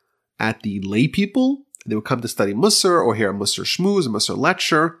targeted at the lay people. They would come to study Mussar or hear a Mussar shmooze, a Mussar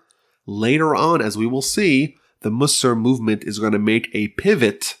lecture. Later on, as we will see, the Mussar movement is going to make a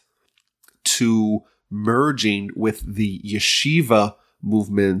pivot to merging with the yeshiva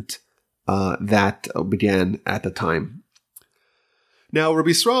movement that began at the time. Now, Rabbi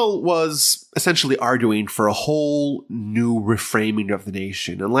Yisrael was essentially arguing for a whole new reframing of the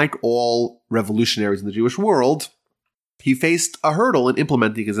nation. And like all revolutionaries in the Jewish world, he faced a hurdle in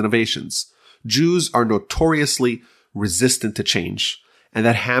implementing his innovations. Jews are notoriously resistant to change, and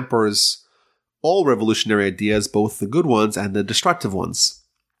that hampers all revolutionary ideas, both the good ones and the destructive ones.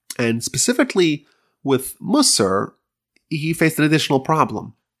 And specifically with Mussar, he faced an additional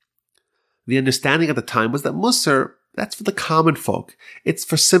problem. The understanding at the time was that Mussar, that's for the common folk. It's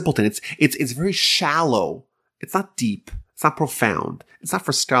for simpleton. It's very shallow. It's not deep. It's not profound. It's not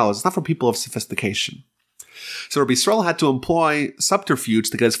for scholars. It's not for people of sophistication. So Rabbi Yisrael had to employ subterfuge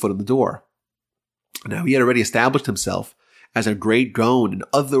to get his foot in the door. Now, he had already established himself as a great Gaon and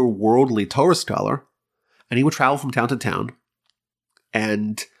otherworldly Torah scholar, and he would travel from town to town,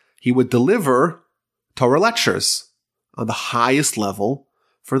 and he would deliver Torah lectures on the highest level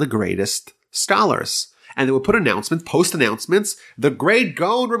for the greatest scholars. And they would put announcements, post announcements. The great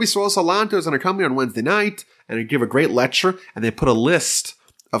Gaon Rabbi Yisrael Salanter is going to come here on Wednesday night, and he'd give a great lecture, and they put a list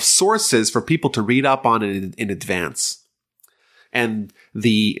of sources for people to read up on in advance. And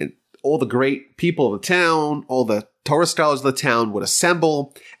all the great people of the town, all the Torah scholars of the town would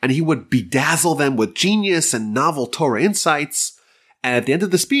assemble, and he would bedazzle them with genius and novel Torah insights. And at the end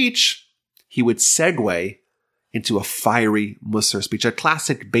of the speech, he would segue into a fiery Mussar speech, a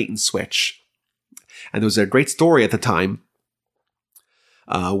classic bait and switch. And there was a great story at the time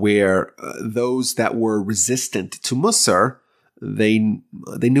where those that were resistant to Mussar, they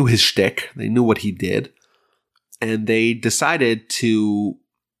knew his shtick, they knew what he did, and they decided to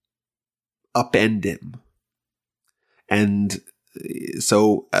upend him. And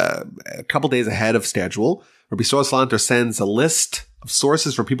so a couple days ahead of schedule, Rabbi Yisrael Salanter sends a list of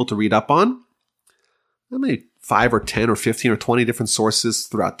sources for people to read up on. Maybe 5 or 10 or 15 or 20 different sources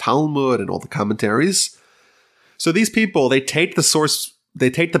throughout Talmud and all the commentaries. So these people, they take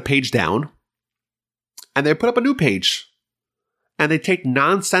the page down and they put up a new page. And they take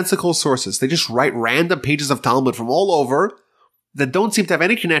nonsensical sources. They just write random pages of Talmud from all over that don't seem to have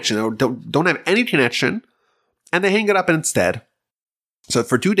any connection or don't have any connection. And they hang it up instead. So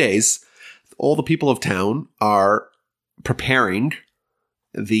for 2 days, all the people of town are preparing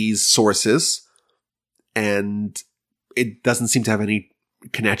these sources, and it doesn't seem to have any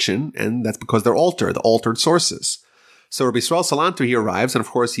connection, and that's because they're altered sources. So Rabbi Yisrael Salanter, he arrives, and of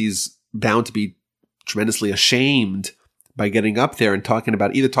course he's bound to be tremendously ashamed by getting up there and talking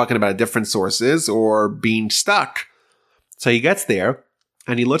about different sources or being stuck. So he gets there,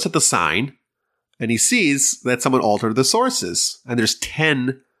 and he looks at the sign, and he sees that someone altered the sources. And there's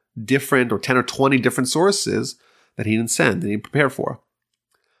 10 or 20 different sources that he didn't send, that he didn't prepare for.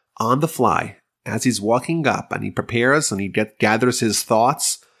 On the fly, as he's walking up and he prepares and he gathers his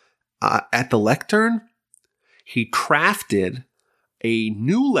thoughts at the lectern, he crafted a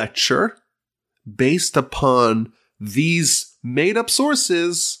new lecture based upon these made-up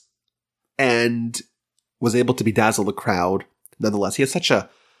sources and was able to bedazzle the crowd. Nonetheless, he has such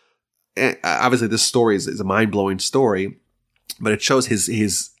obviously this story is a mind-blowing story, but it shows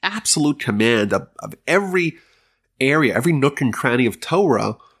his absolute command of every area, every nook and cranny of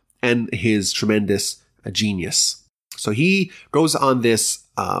Torah, and his tremendous genius. So he goes on this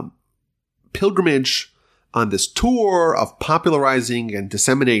pilgrimage, on this tour of popularizing and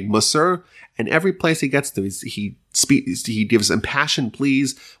disseminating Mussar, and every place he gets to, he gives impassioned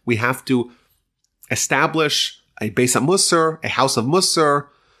pleas. We have to establish a Beis HaMussar, a house of Mussar,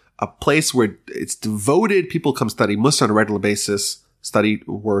 a place where it's devoted. People come study Mussar on a regular basis, study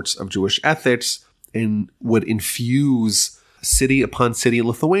works of Jewish ethics, and would infuse city upon city in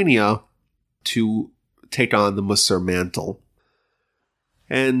Lithuania to take on the Mussar mantle.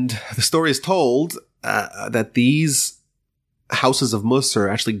 And the story is told that these houses of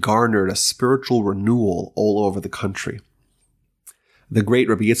Mussar actually garnered a spiritual renewal all over the country. The great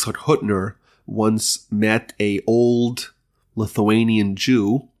Rabbi Yitzchak Hutner once met a old Lithuanian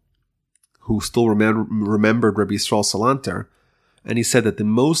Jew who still remembered Rabbi Yisrael Salanter, and he said that the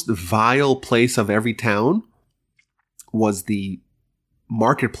most vile place of every town was the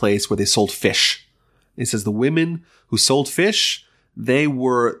marketplace where they sold fish. He says the women who sold fish, they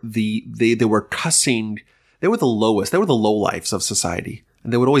were cussing. They were the lowest. They were the lowlifes of society,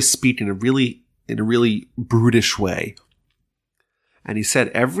 and they would always speak in a really brutish way. And he said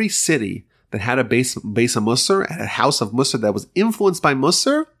every city that had a base of Mussar, a house of Mussar that was influenced by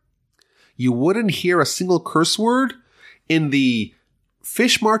Mussar, you wouldn't hear a single curse word in the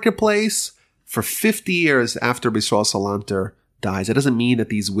fish marketplace for 50 years after Yisrael Salanter dies. It doesn't mean that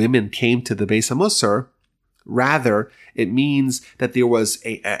these women came to the base of Mussar. Rather, it means that there was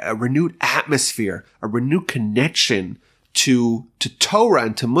a renewed atmosphere, a renewed connection to Torah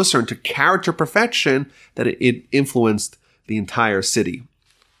and to Mussar and to character perfection that it influenced the entire city.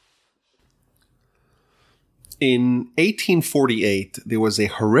 In 1848, there was a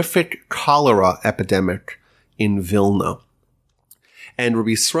horrific cholera epidemic in Vilna. And Rabbi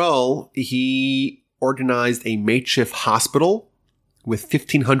Yisrael, he organized a makeshift hospital with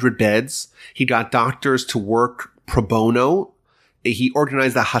 1,500 beds. He got doctors to work pro bono. He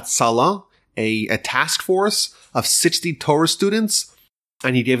organized a Hatzalah, a task force of 60 Torah students,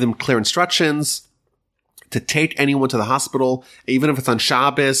 and he gave them clear instructions to take anyone to the hospital, even if it's on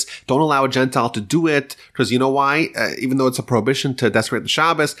Shabbos. Don't allow a Gentile to do it, because you know why? Even though it's a prohibition to desecrate the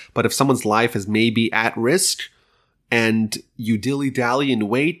Shabbos, but if someone's life is maybe at risk, and you dilly-dally and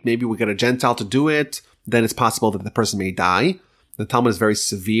wait, maybe we get a Gentile to do it, then it's possible that the person may die. The Talmud is very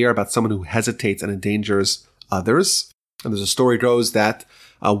severe about someone who hesitates and endangers others. And there's a story goes that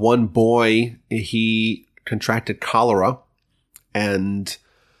one boy, he contracted cholera, and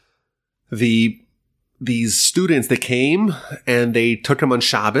these students, they came and they took him on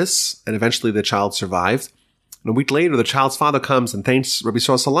Shabbos, and eventually the child survived. And a week later, the child's father comes and thanks Rabbi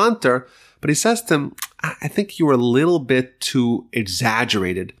Yisrael Salanter, but he says to him, I think you were a little bit too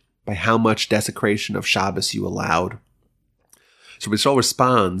exaggerated by how much desecration of Shabbos you allowed. So Rabbi Yisrael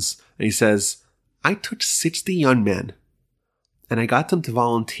responds, and he says, I took 60 young men, and I got them to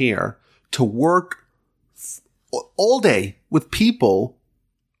volunteer to work all day with people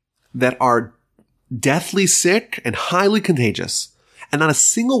that are deathly sick and highly contagious. And not a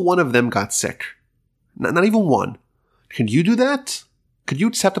single one of them got sick. Not even one. Can you do that? Could you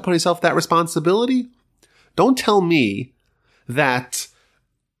accept upon yourself that responsibility? Don't tell me that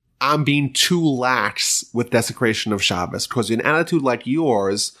I'm being too lax with desecration of Shabbos, because an attitude like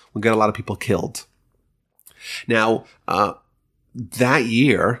yours will get a lot of people killed. Now, that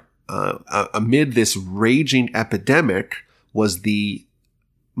year, amid this raging epidemic, was the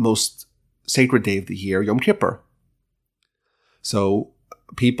most sacred day of the year, Yom Kippur. So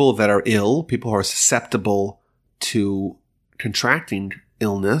people that are ill, people who are susceptible to contracting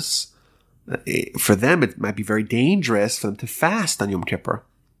illness, for them it might be very dangerous for them to fast on Yom Kippur.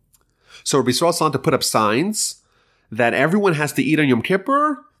 So Rabbi Yisrael Salanter put up signs that everyone has to eat on Yom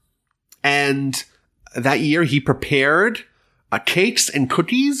Kippur, and that year he prepared cakes and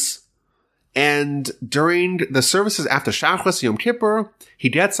cookies. And during the services after Shachris Yom Kippur, he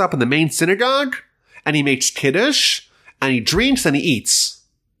gets up in the main synagogue and he makes kiddush and he drinks and he eats.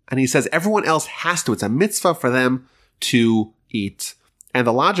 And he says everyone else has to. It's a mitzvah for them to eat. And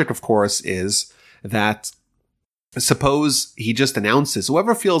the logic, of course, is that suppose he just announces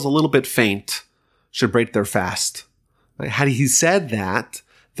whoever feels a little bit faint should break their fast. Right? Had he said that,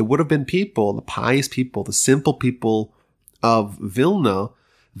 there would have been people, the pious people, the simple people of Vilna,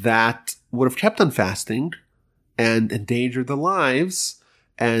 that would have kept on fasting and endangered their lives.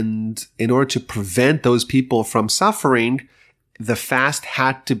 And in order to prevent those people from suffering, the fast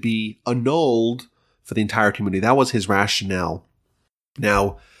had to be annulled for the entire community. That was his rationale.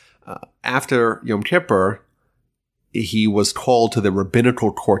 Now, after Yom Kippur, he was called to the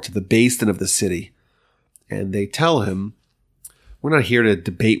rabbinical court, to the Beis Din of the city. And they tell him, we're not here to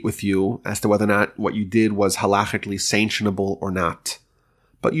debate with you as to whether or not what you did was halachically sanctionable or not.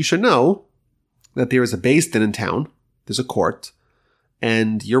 But you should know that there is a Beis Din in town. There's a court.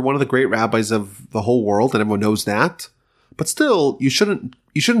 And you're one of the great rabbis of the whole world, and everyone knows that. But still, you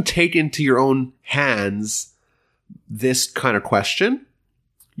shouldn't take into your own hands this kind of question.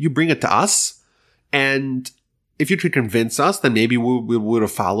 You bring it to us. And if you could convince us, then maybe we would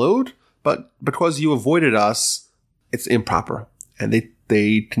have followed. But because you avoided us, it's improper. And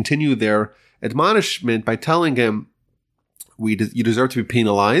they continue their admonishment by telling him, you deserve to be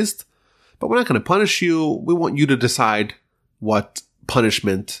penalized, but we're not going to punish you. We want you to decide what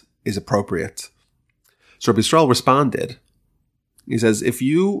punishment is appropriate. So Rabbi Yisrael responded. He says, if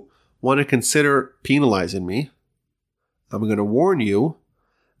you want to consider penalizing me, I'm going to warn you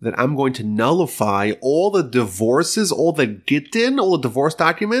that I'm going to nullify all the divorces, all the gittin, all the divorce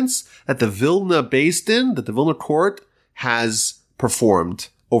documents that the Vilna Beis Din, that the Vilna court has performed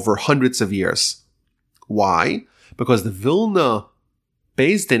over hundreds of years. Why? Because the Vilna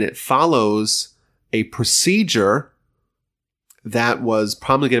Beis Din, it follows a procedure that was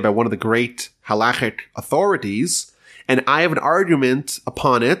promulgated by one of the great halachic authorities, and I have an argument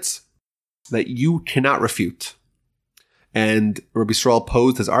upon it that you cannot refute. And Rabbi Yisrael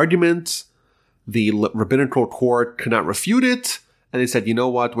posed his argument. The rabbinical court could not refute it. And they said, you know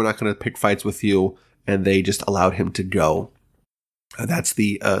what? We're not going to pick fights with you. And they just allowed him to go. That's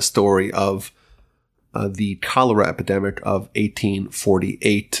the story of the cholera epidemic of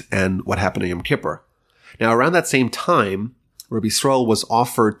 1848 and what happened in Yom Kippur. Now, around that same time, Rabbi Yisrael was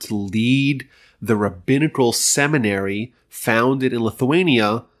offered to lead the rabbinical seminary founded in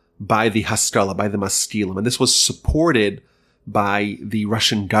Lithuania by the Haskalah, by the Maskilim. And this was supported by the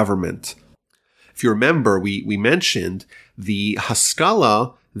Russian government. If you remember, we mentioned the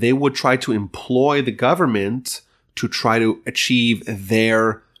Haskalah, they would try to employ the government to try to achieve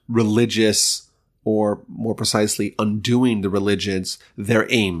their religious, or more precisely, undoing the religions, their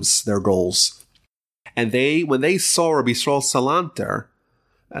aims, their goals. And when they saw Rabbi Yisrael Salanter,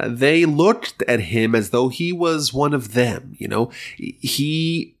 they looked at him as though he was one of them.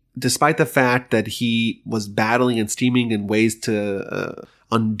 Despite the fact that he was battling and scheming in ways to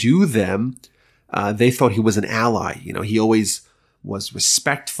undo them, they thought he was an ally. He always was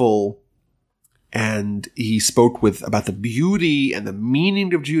respectful, and he spoke about the beauty and the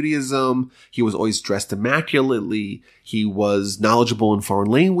meaning of Judaism. He was always dressed immaculately. He was knowledgeable in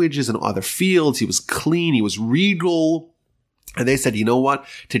foreign languages and other fields. He was clean. He was regal. And they said, you know what?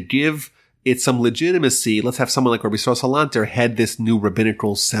 To give it some legitimacy, let's have someone like Rabbi Yisrael Salanter head this new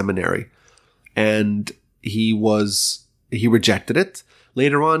rabbinical seminary. And he rejected it.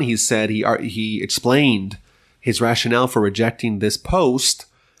 Later on, he said, he explained his rationale for rejecting this post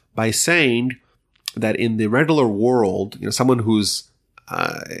by saying that in the regular world, someone who's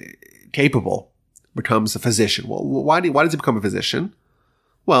capable becomes a physician. Well, why does he become a physician?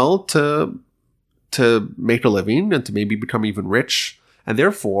 Well, to make a living and to maybe become even rich. And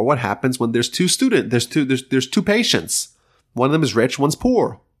therefore, what happens when there's two patients? One of them is rich, one's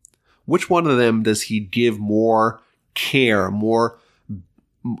poor. Which one of them does he give more care, more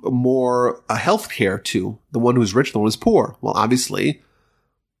health care to? The one who's rich, the one who's poor. Well, obviously,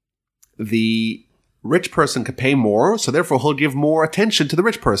 the rich person could pay more, so therefore he'll give more attention to the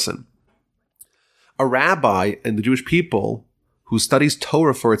rich person. A rabbi in the Jewish people who studies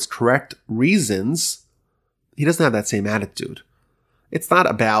Torah for its correct reasons, he doesn't have that same attitude. It's not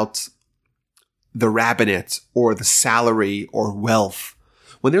about the rabbinate or the salary or wealth.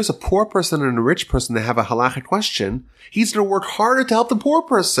 When there's a poor person and a rich person that have a halachic question, he's going to work harder to help the poor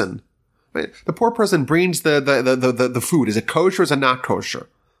person. Right? The poor person brings the food. Is it kosher or is it not kosher?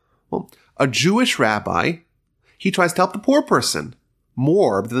 Well, a Jewish rabbi, he tries to help the poor person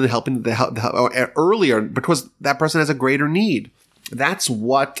more than helping earlier because that person has a greater need. That's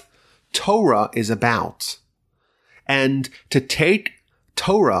what Torah is about. And to take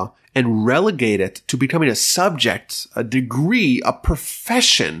Torah and relegate it to becoming a subject, a degree, a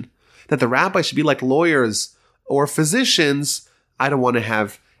profession, that the rabbi should be like lawyers or physicians, I don't want to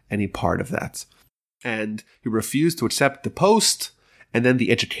have any part of that. And he refused to accept the post, and then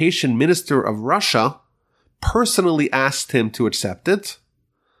the education minister of Russia personally asked him to accept it.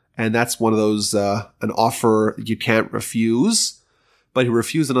 And that's one of those, an offer you can't refuse. But he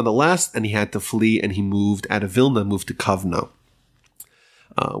refused it nonetheless, and he had to flee, and he moved out of Vilna, moved to Kovna.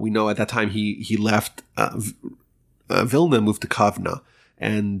 We know at that time he left Vilna, moved to Kovna.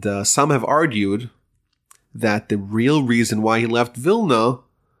 And some have argued that the real reason why he left Vilna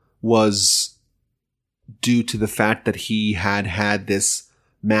was due to the fact that he had this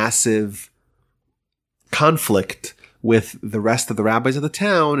massive conflict with the rest of the rabbis of the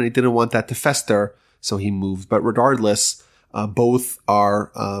town, and he didn't want that to fester, so he moved. But regardless, both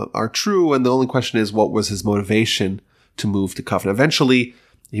are true, and the only question is, what was his motivation to move to Kovna? Eventually,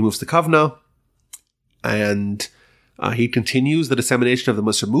 he moves to Kovna, and he continues the dissemination of the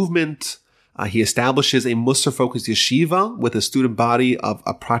Mussar movement. He establishes a Mussar-focused yeshiva with a student body of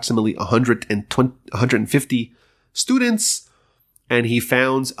approximately 150 students, and he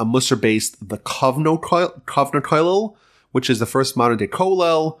founds a Mussar-based the Kovna Kollel, which is the first modern-day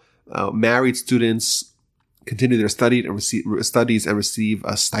kollel. Married students continue their studies and receive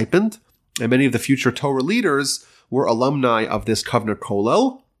a stipend. And many of the future Torah leaders were alumni of this Kovna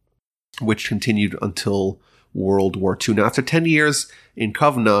Kollel, which continued until World War II. Now, after 10 years in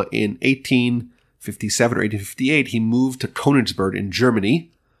Kovna in 1857 or 1858, he moved to Königsberg in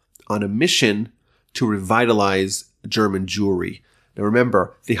Germany on a mission to revitalize German Jewry. Now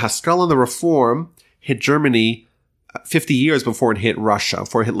remember, the Haskalah and the Reform hit Germany 50 years before it hit Russia,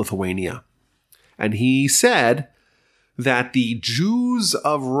 before it hit Lithuania. And he said that the Jews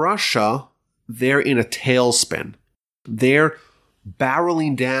of Russia, they're in a tailspin. They're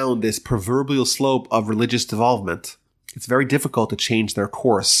barreling down this proverbial slope of religious development. It's very difficult to change their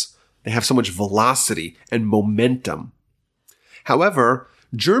course. They have so much velocity and momentum. However,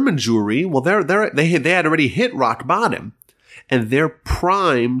 German Jewry, well, they had already hit rock bottom, and they're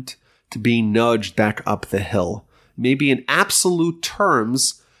primed to be nudged back up the hill. Maybe in absolute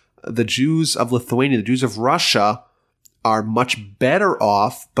terms, the Jews of Lithuania, the Jews of Russia, are much better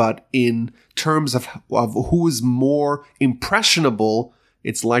off, but in terms of who is more impressionable,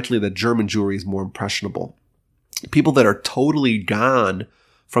 it's likely that German Jewry is more impressionable. People that are totally gone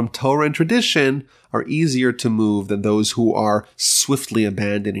from Torah and tradition are easier to move than those who are swiftly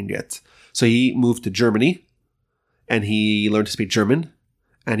abandoning it. So he moved to Germany, and he learned to speak German,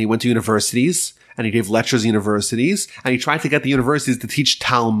 and he went to universities, and he gave lectures at universities, and he tried to get the universities to teach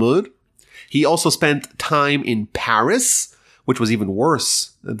Talmud. He also spent time in Paris, which was even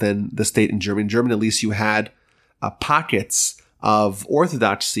worse than the state in Germany. In Germany, at least you had pockets of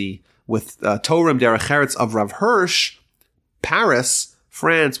orthodoxy with Torah Derech Eretz of Rav Hirsch. Paris,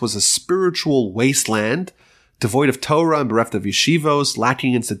 France, was a spiritual wasteland, devoid of Torah and bereft of yeshivos,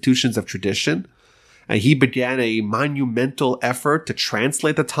 lacking institutions of tradition. And he began a monumental effort to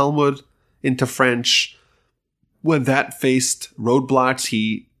translate the Talmud into French. When that faced roadblocks,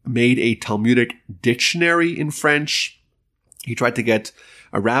 he made a Talmudic dictionary in French. He tried to get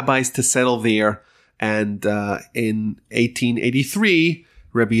rabbis to settle there. And in 1883,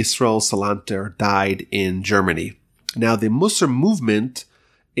 Rabbi Yisrael Salanter died in Germany. Now, the Mussar movement,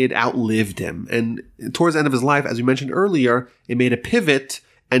 it outlived him. And towards the end of his life, as we mentioned earlier, it made a pivot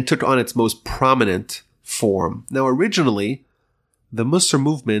and took on its most prominent form. Now, originally, the Mussar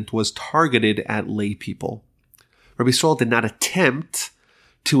movement was targeted at lay people. Rabbi Yisrael did not attempt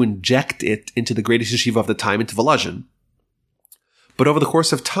to inject it into the greatest yeshiva of the time, into Volozhin. But over the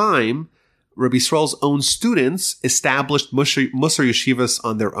course of time, Rabbi Yisrael's own students established Mussar yeshivas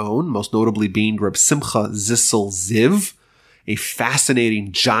on their own, most notably being Reb Simcha Zissel Ziv, a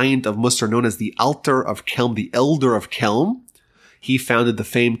fascinating giant of Mussar known as the Alter of Kelm, the Elder of Kelm. He founded the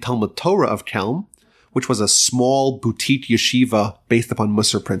famed Talmud Torah of Kelm, which was a small boutique yeshiva based upon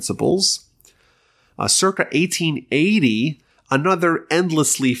Mussar principles. Circa 1880, another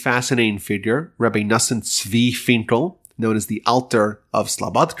endlessly fascinating figure, Rabbi Nassim Tzvi Finkel, known as the Alter of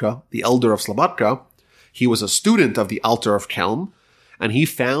Slobodka, the Elder of Slobodka. He was a student of the Alter of Kelm, and he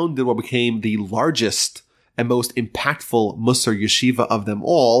founded what became the largest and most impactful Mussar yeshiva of them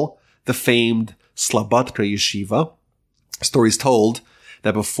all, the famed Slobodka yeshiva. Stories told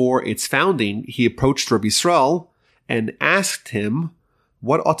that before its founding, he approached Rabbi Yisrael and asked him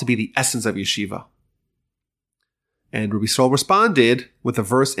what ought to be the essence of yeshiva. And Rabbi Yisrael responded with a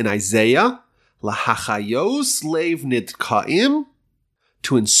verse in Isaiah, Lahachayos lev nitkaim,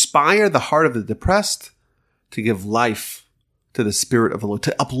 to inspire the heart of the depressed, to give life to the spirit of the Lord,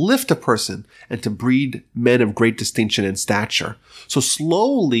 to uplift a person, and to breed men of great distinction and stature. So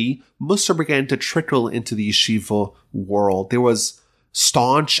slowly, Mussar began to trickle into the yeshiva world. There was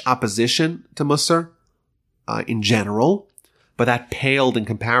staunch opposition to Mussar in general, but that paled in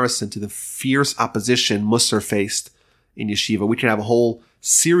comparison to the fierce opposition Mussar faced in yeshiva. We could have a whole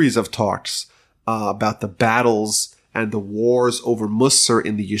series of talks about the battles and the wars over Mussar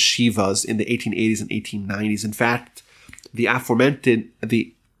in the yeshivas in the 1880s and 1890s. In fact, the aforementioned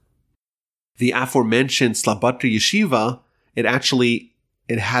Slobodka yeshiva,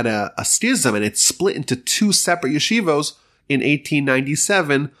 it had a schism, and it split into two separate yeshivos in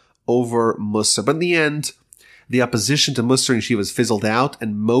 1897 over Mussar. But in the end, the opposition to Mussar and yeshivas fizzled out,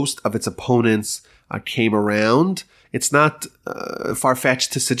 and most of its opponents came around. It's not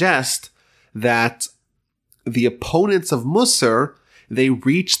far-fetched to suggest that the opponents of Mussar, they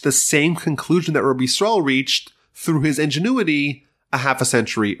reached the same conclusion that Rabbi Yisrael reached through his ingenuity a half a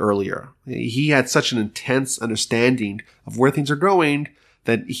century earlier. He had such an intense understanding of where things are going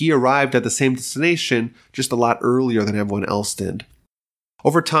that he arrived at the same destination just a lot earlier than everyone else did.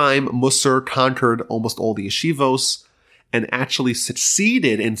 Over time, Mussar conquered almost all the yeshivos and actually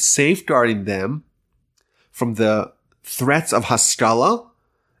succeeded in safeguarding them from the threats of Haskalah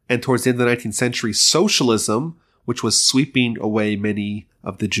and towards the end of the 19th century, socialism, which was sweeping away many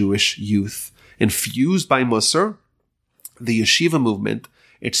of the Jewish youth. Infused by Mussar, the yeshiva movement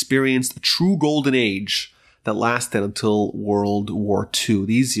experienced a true golden age that lasted until World War II.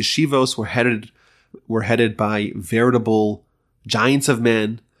 These yeshivos were headed by veritable giants of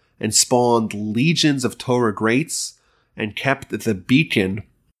men and spawned legions of Torah greats and kept the beacon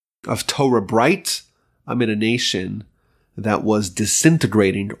of Torah bright amid a nation that was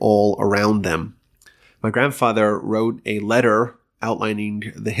disintegrating all around them. My grandfather wrote a letter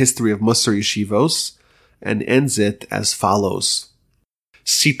outlining the history of Mussar yeshivos and ends it as follows.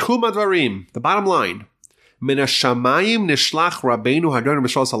 Sikum advarim, the bottom line. Min hashamayim nishlach Rabbeinu Hadron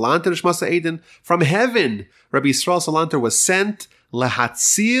Yisrael Salanter Shmasa Eden. From heaven, Rabbi Yisrael Salanter was sent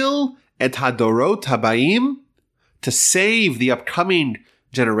lehatzil et hadorot habayim, to save the upcoming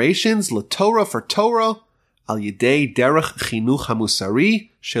generations, LaTorah for Torah, al yidei derech chinuch hamusari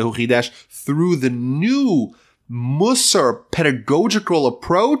shehu chidash, through the new Mussar pedagogical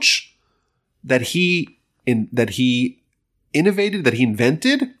approach that he innovated, that he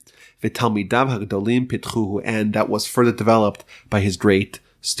invented, v'talmidav hagdolim pitchuhu, and that was further developed by his great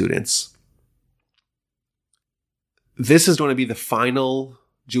students. This is going to be the final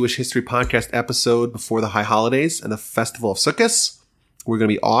Jewish History Podcast episode before the high holidays and the Festival of Sukkot. We're going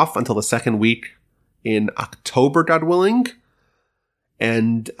to be off until the second week in October, God willing.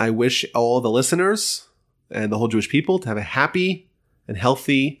 And I wish all the listeners and the whole Jewish people to have a happy and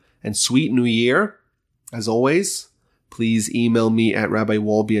healthy and sweet new year. As always, please email me at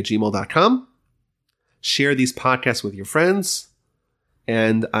rabbiwolbe@gmail.com. Share these podcasts with your friends.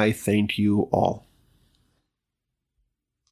 And I thank you all.